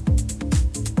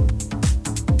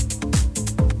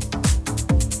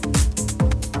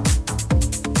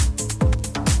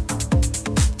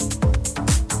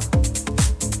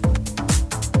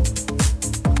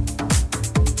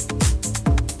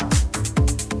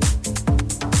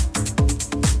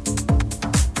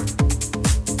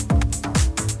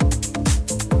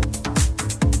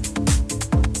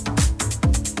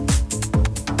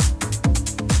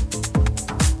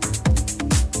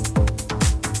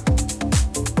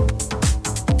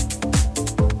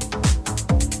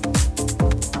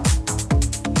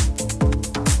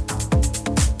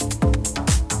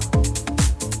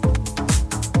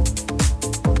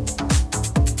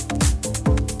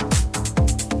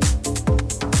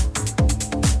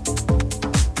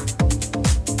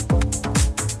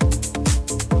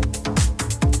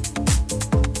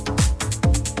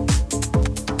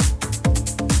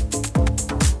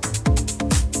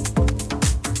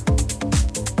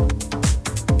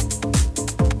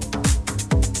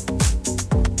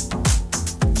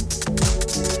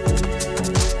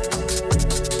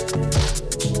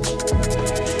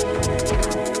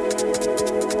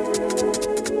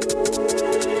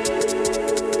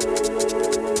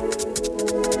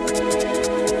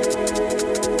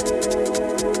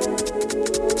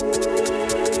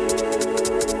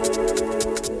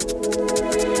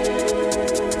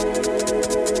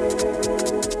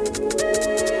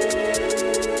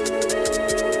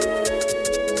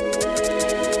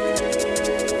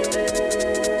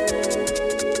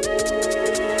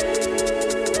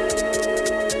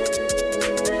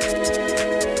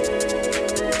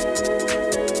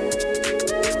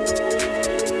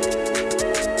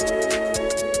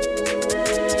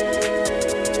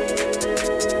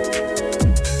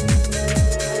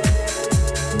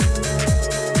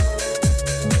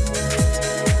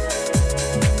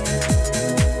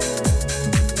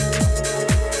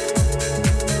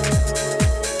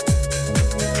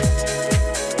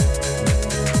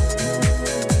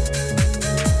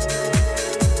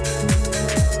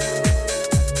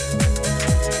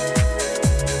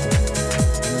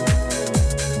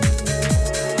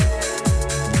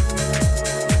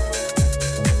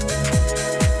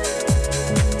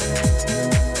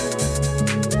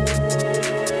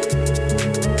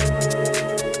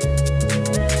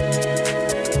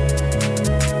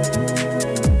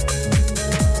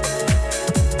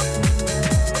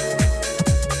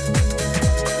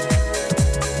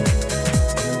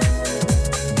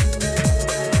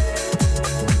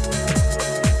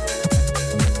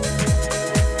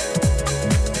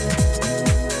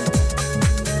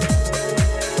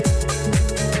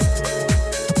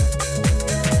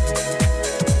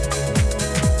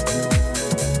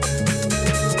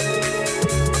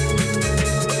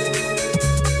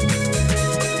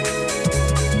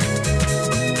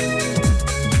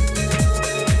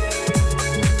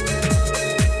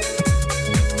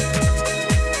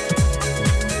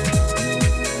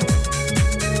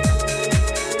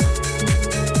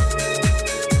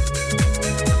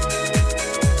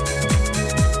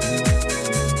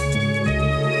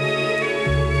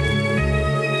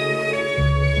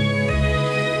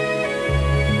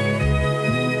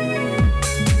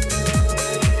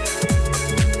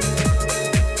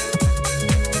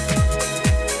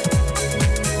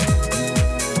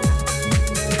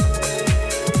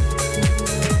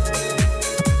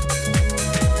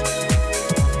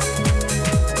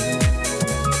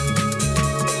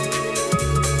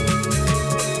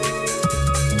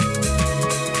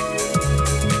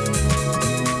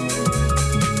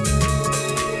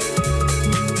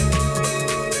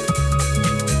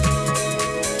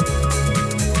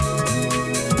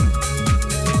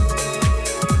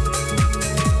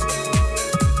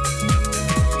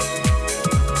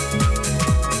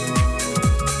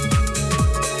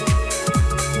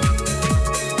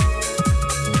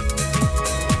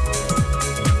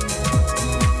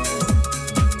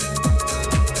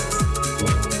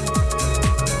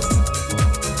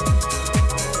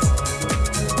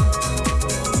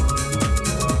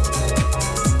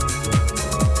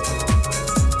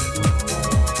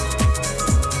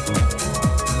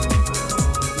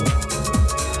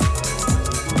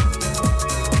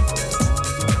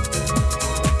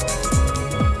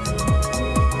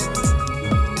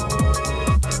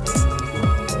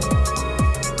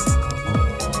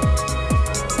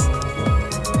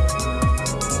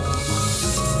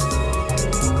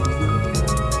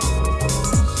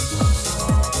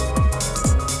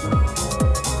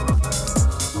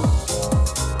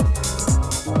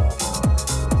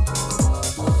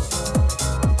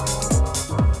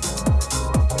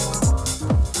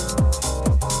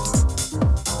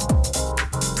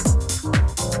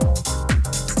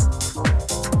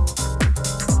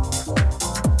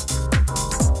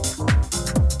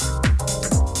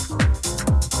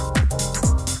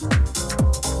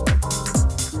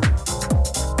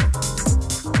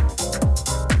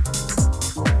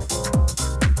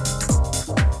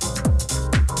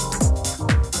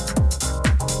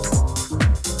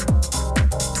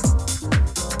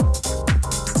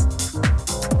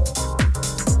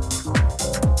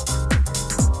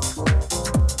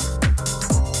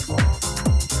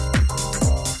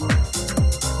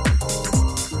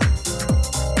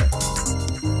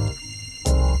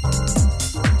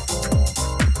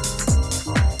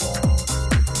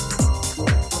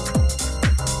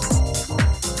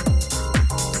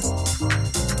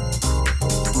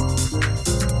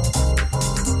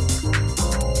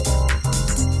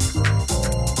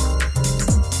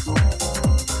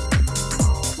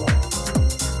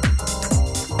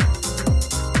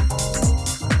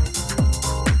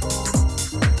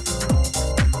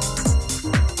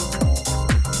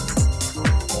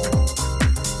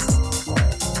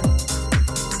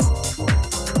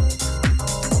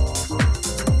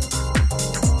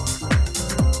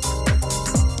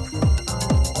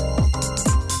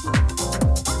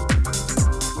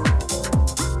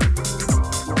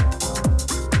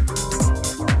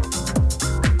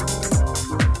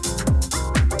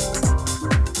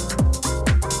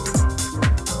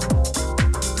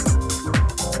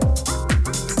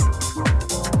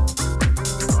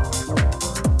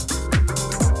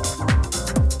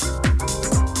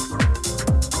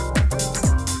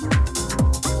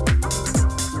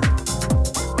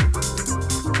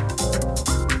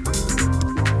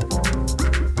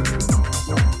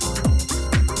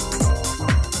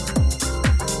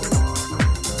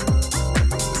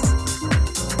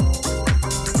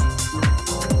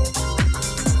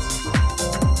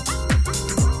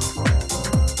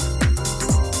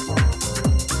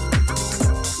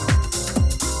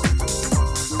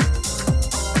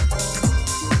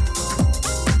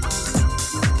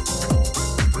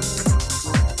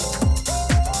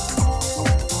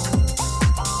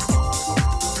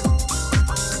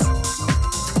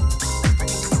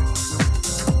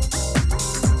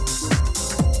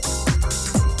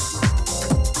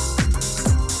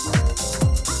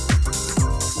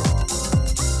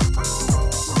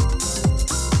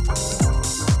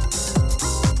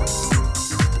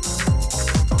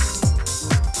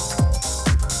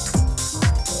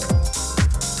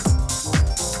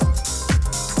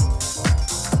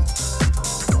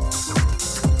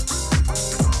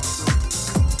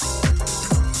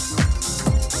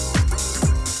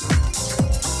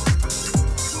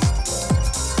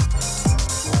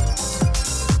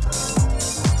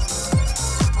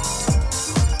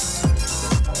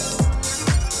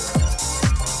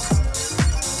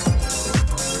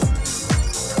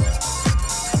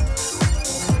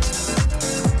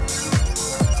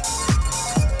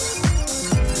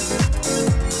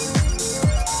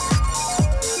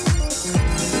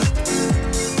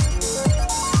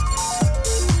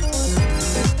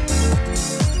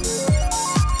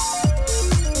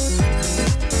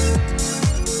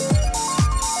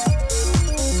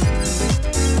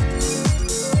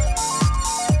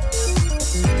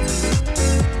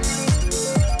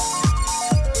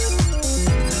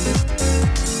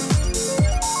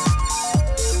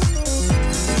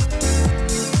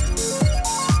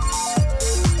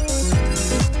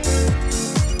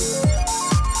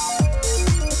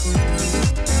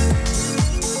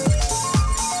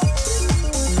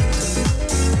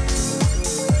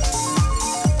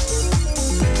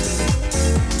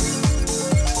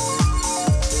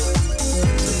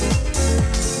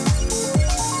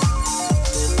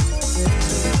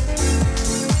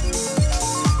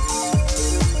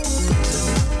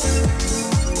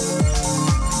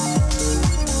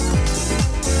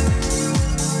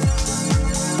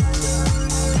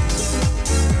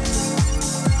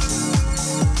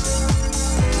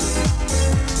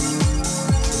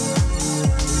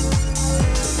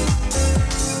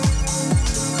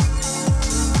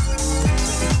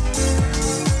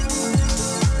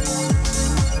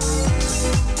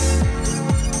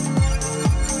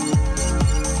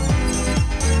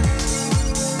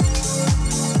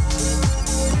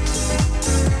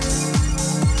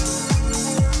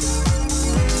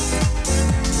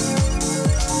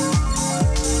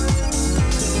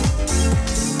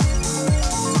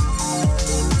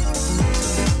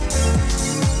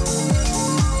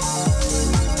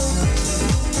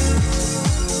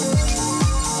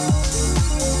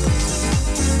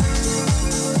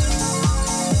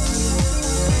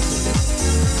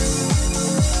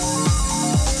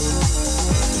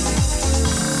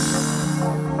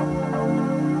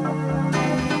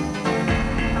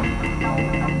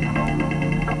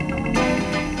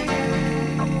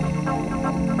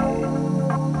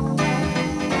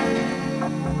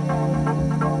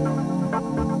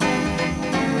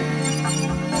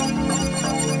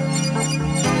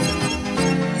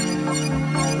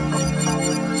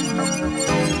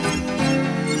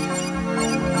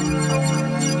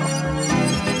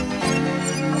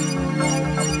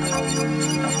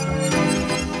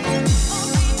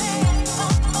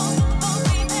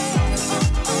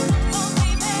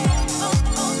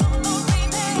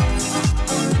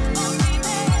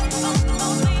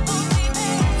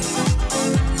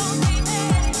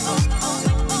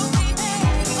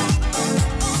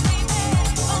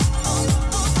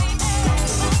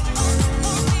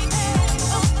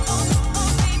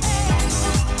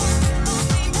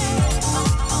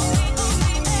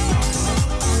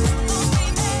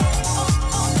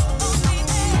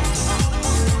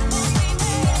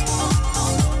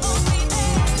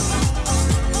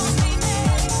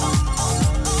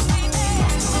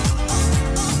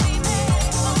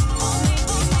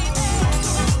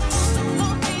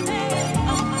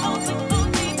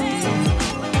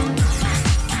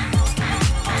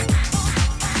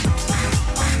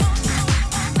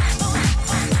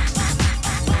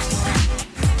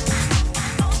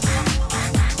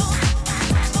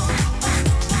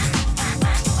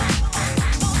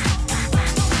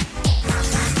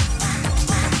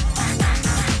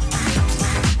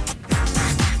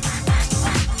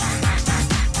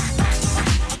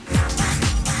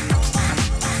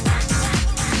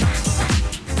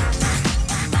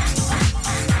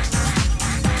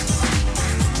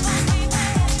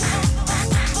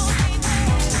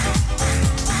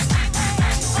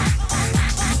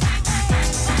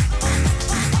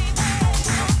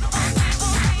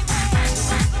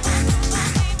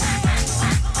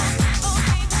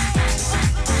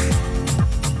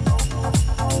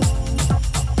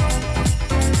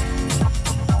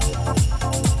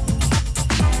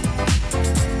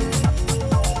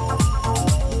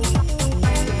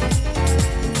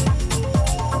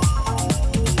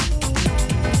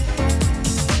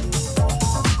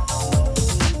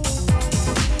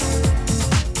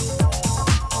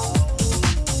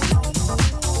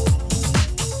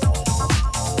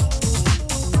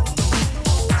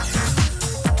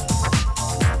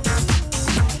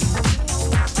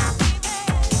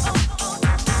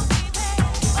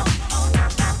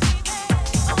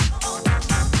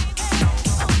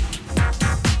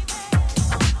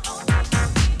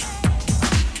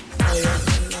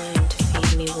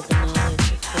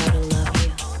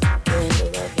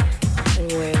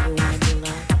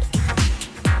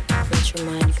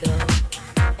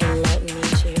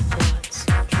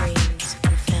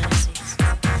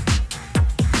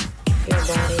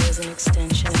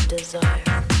 extension of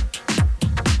desire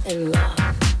and love.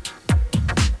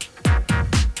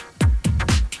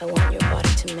 I want your body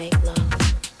to make love,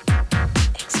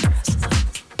 express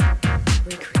love,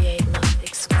 recreate love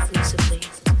exclusively.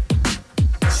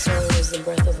 The soul is the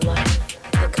breath of life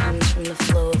that comes from the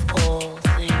flow of all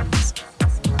things.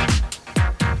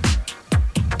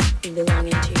 You belong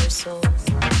into your soul.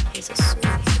 It's a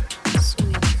sweet,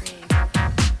 sweet dream.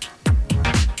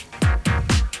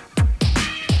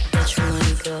 Let your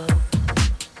mind go.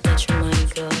 Let your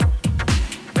mind go.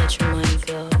 Let your mind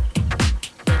go.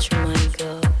 Let your mind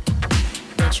go.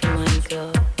 Let your mind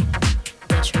go.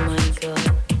 Let your mind go.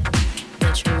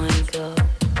 Let your mind go.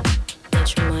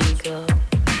 Let your mind go.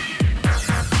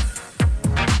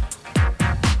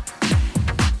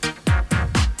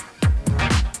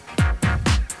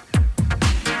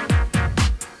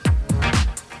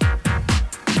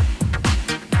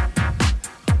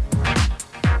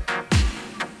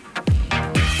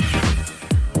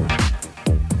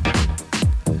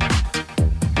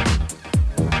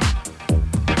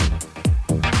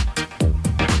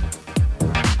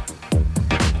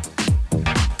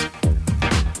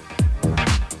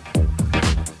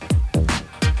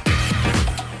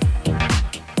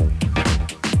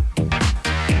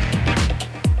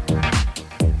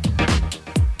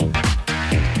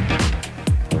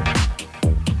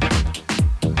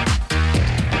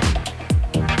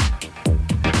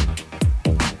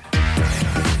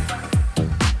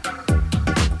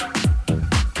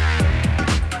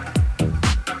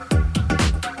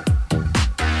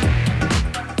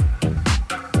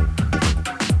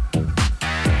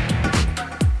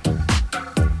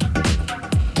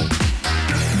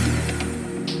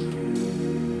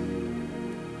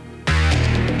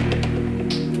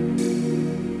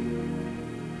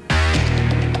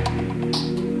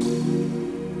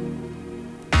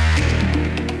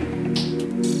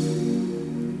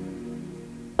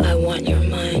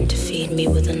 Me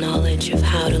with the knowledge of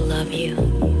how to love you,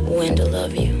 when to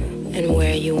love you, and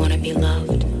where you want to be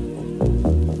loved.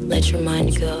 Let your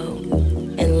mind go.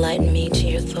 Enlighten me to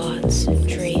your thoughts,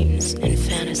 dreams, and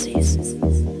fantasies.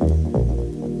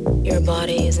 Your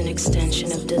body is an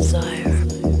extension of desire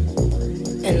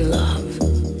and love.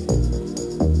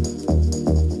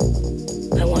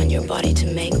 I want your body to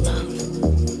make love,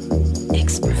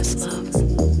 express love,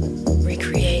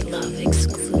 recreate love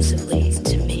exclusively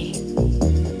to me.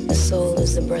 The soul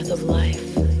is the breath of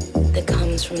life that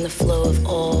comes from the flow of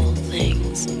all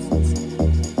things.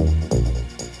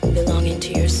 Belonging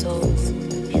to your soul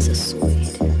is a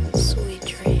sweet, sweet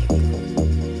dream.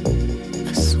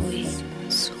 A sweet,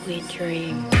 sweet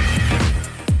dream.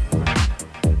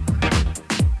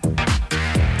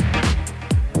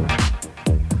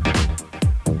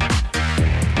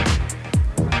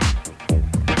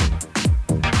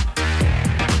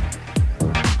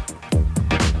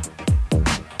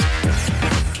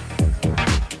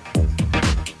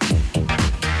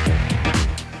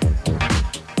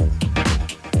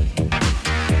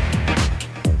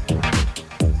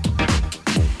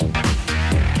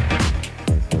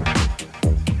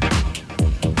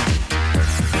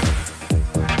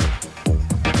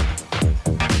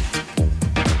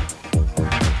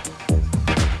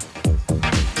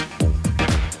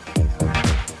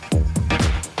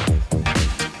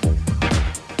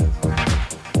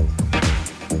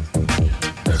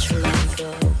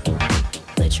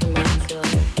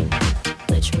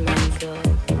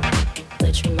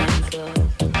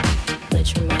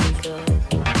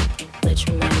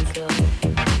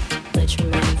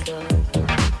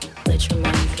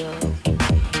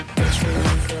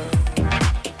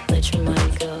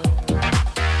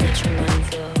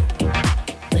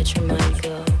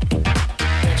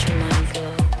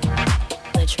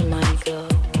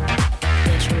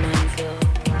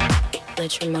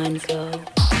 Let your mind go. Let your mind go.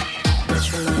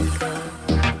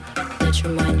 Let your mind go. Let your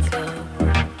mind go.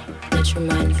 Let your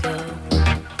mind go.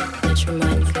 Let your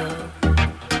mind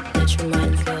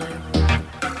go.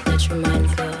 Let your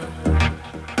mind go.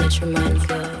 Let your mind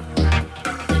go.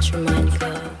 Let your mind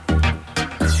go.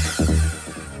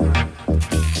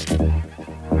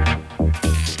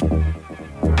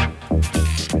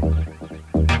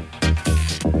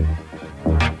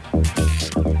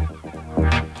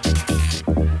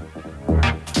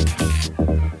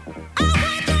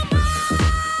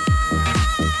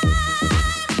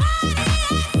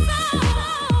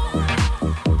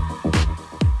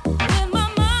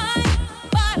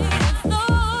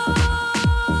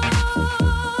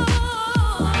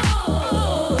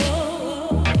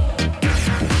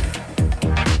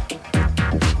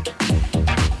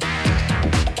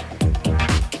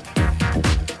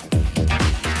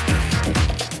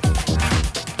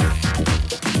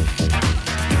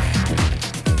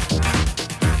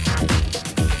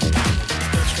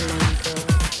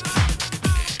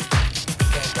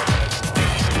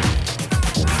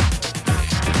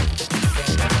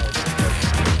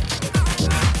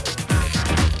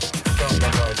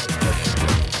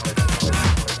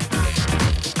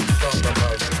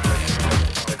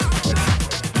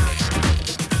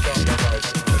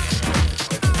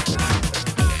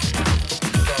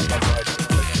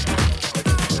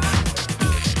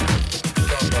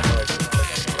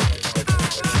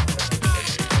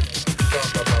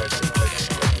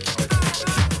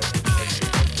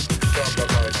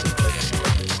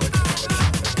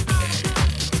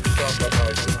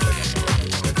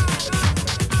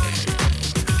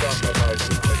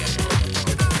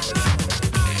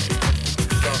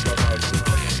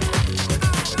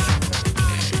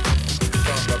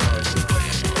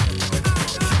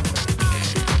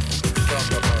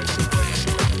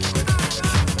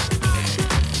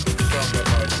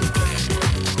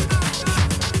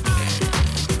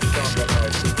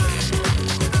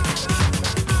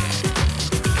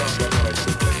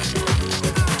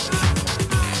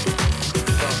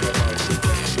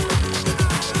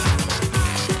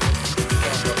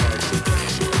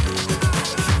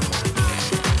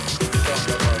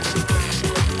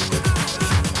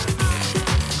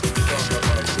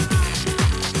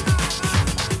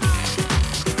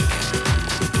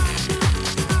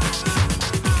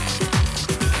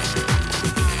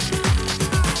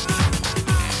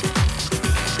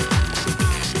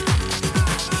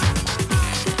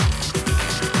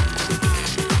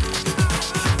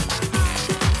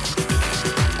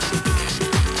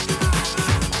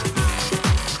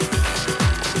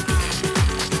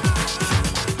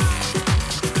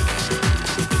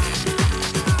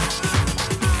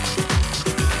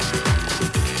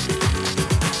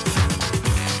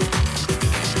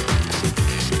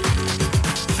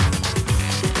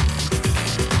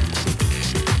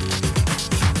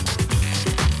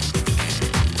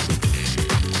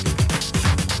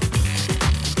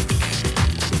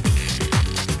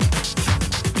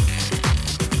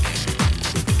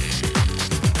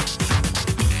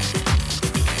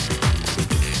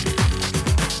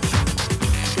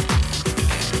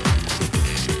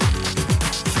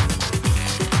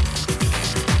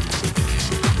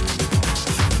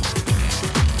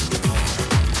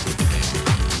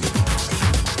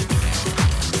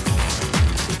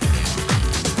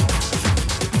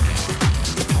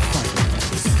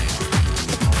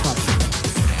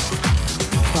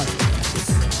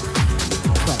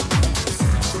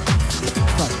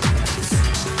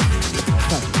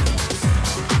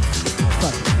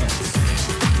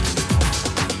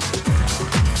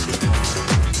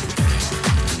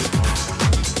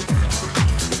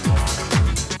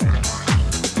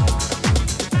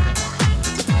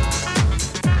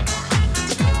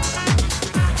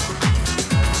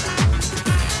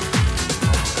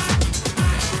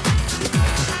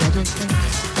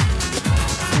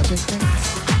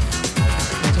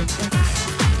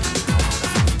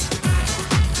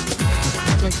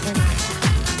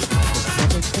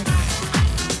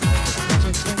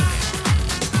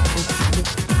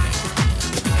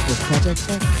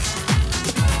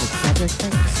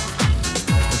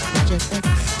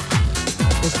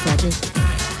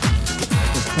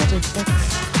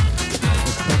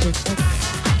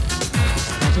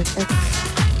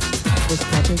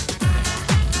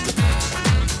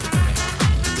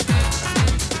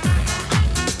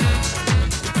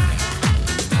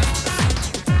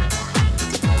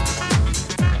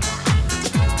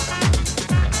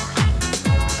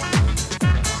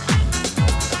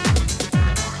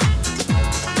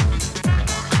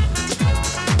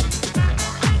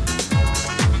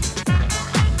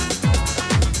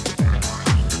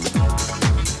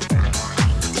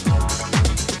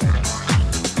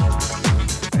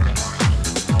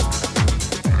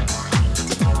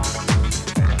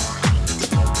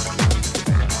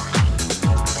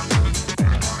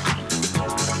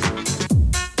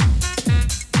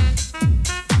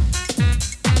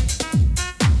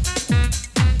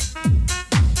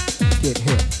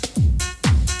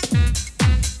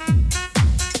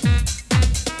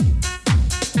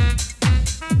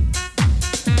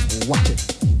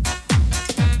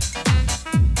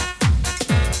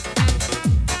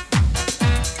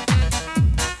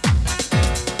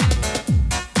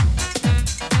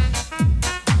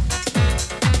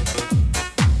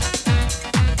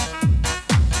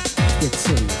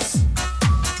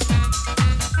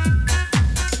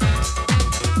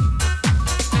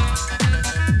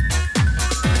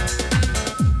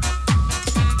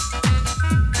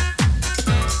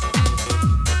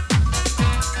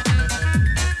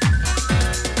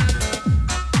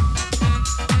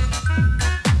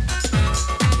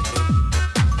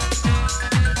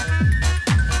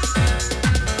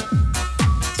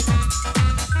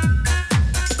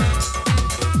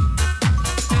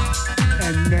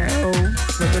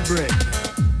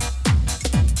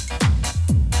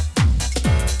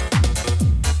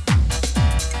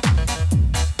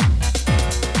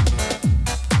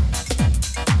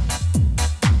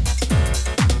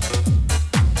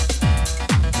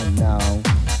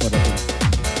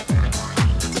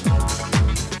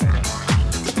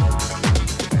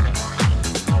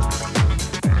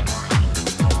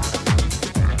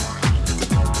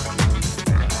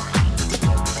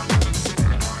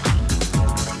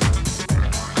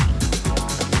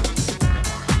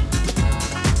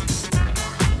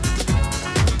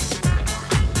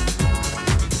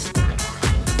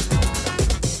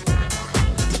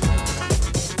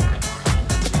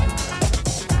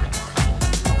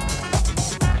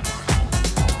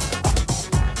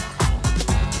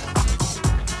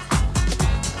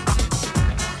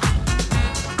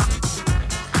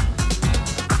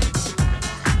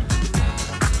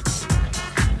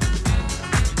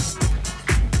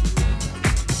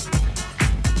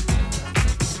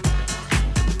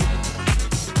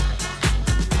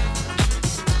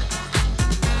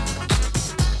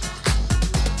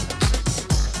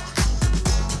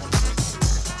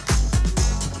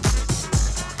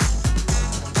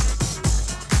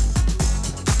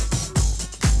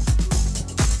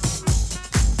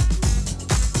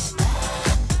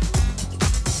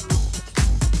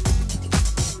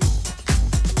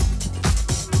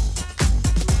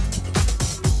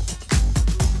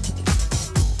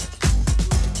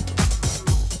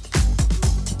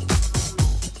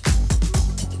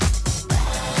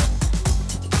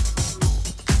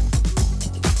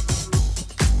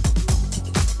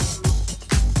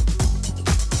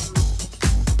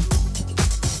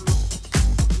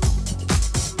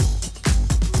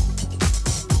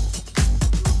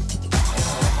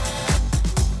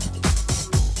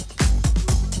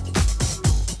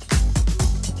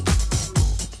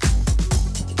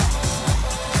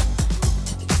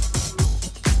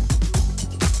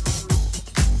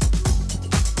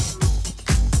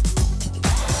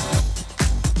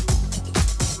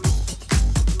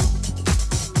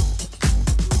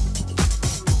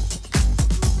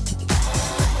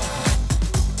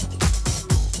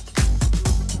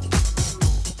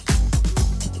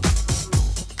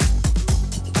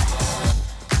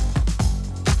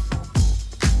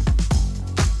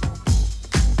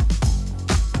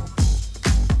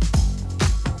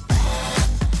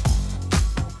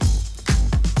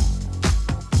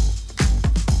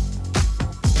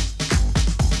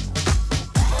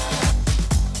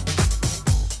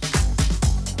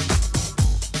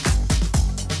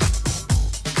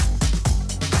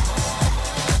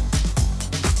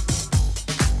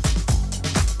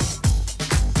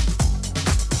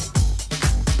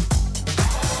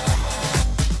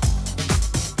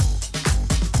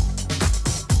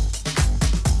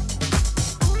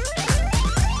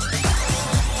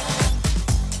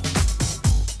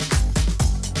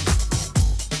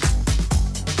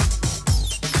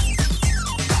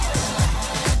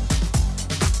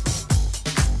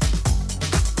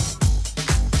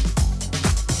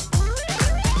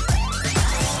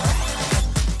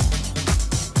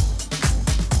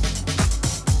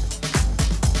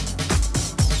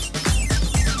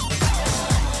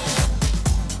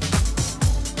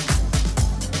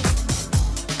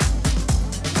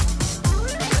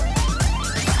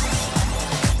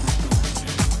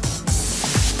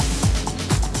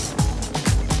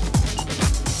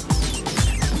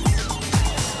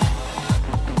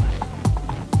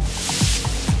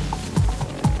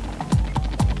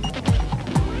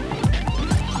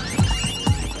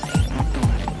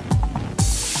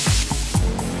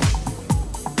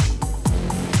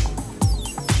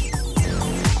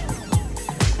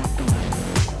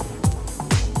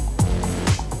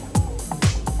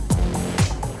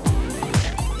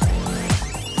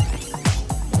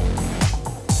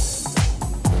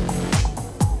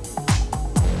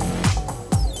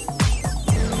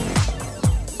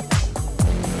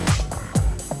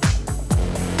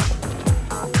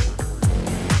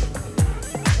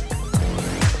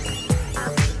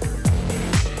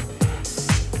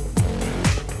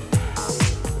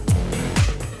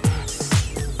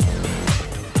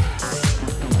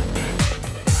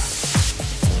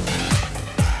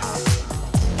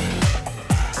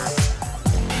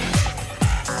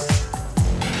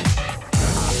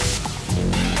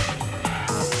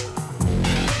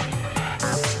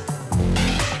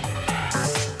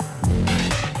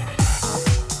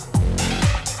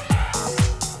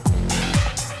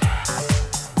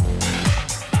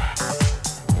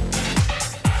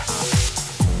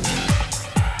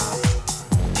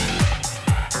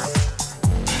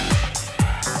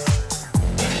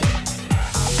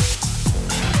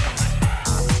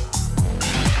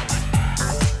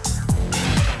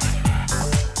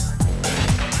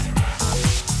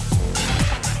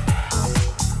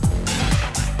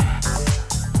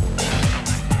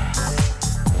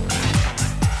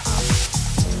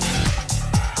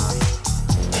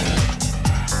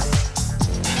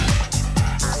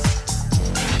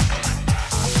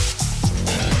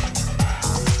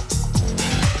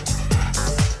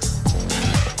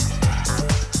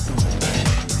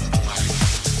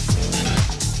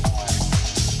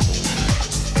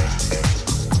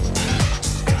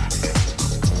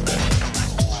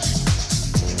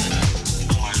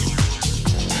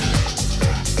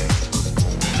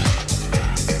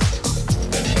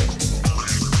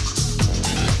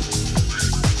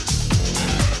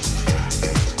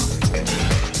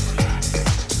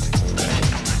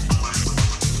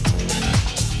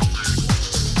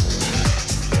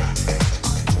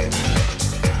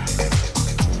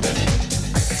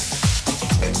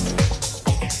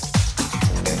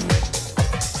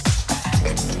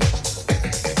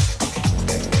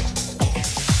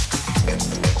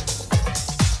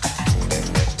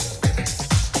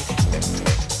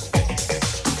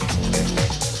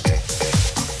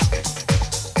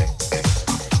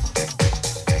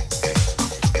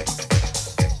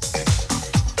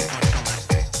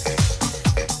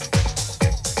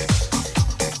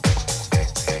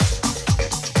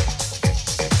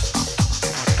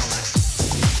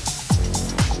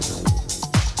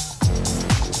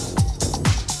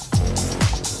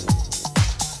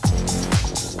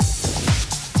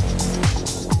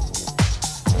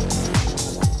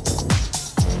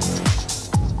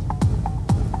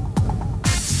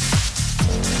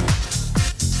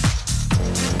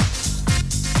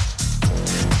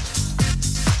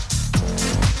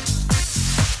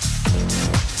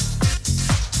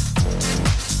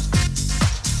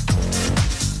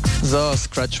 So,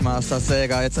 Scratchmaster,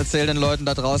 Sega, jetzt erzähl den Leuten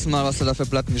da draußen mal, was du da für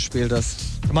Platten gespielt hast.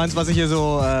 Du meinst, was ich hier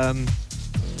so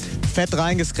fett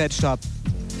reingescratcht habe?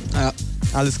 Ja.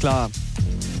 Alles klar.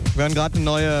 Wir hören gerade eine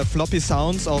neue Floppy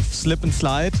Sounds auf Slip and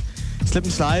Slide. Slip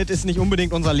and Slide ist nicht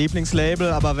unbedingt unser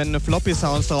Lieblingslabel, aber wenn eine Floppy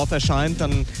Sounds darauf erscheint,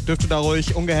 dann dürft ihr da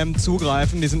ruhig ungehemmt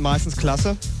zugreifen. Die sind meistens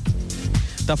klasse.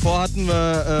 Davor hatten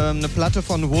wir eine Platte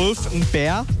von Wolf and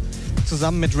Bear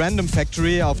zusammen mit Random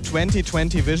Factory auf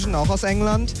 2020 Vision, auch aus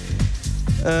England.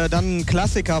 Dann ein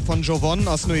Klassiker von Jovon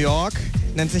aus New York,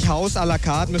 nennt sich House à la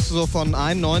carte, müsste so von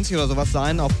 91 oder sowas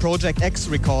sein, auf Project X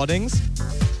Recordings.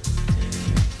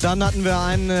 Dann hatten wir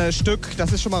ein Stück,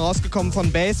 das ist schon mal rausgekommen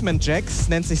von Basement Jacks,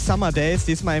 nennt sich Summer Days,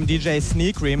 diesmal im DJ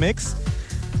Sneak Remix.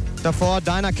 Davor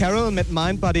Dinah Carroll mit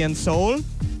Mind, Body and Soul.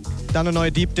 Dann eine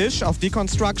neue Deep Dish auf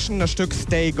Deconstruction, das Stück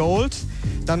Stay Gold.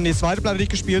 Dann die zweite Platte, die ich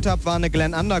gespielt habe, war eine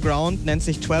Glen Underground, nennt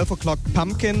sich 12 O'Clock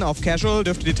Pumpkin auf Casual,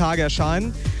 dürfte die Tage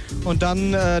erscheinen. Und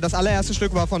dann das allererste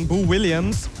Stück war von Boo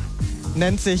Williams,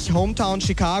 nennt sich Hometown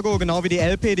Chicago, genau wie die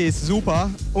LP, die ist super.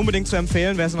 Unbedingt zu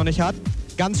empfehlen, wer es noch nicht hat.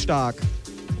 Ganz stark.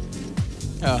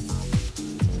 Ja.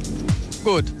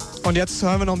 Gut. Und jetzt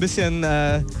hören wir noch ein bisschen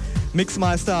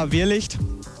Mixmeister Wirlicht,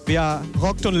 wie er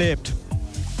rockt und lebt.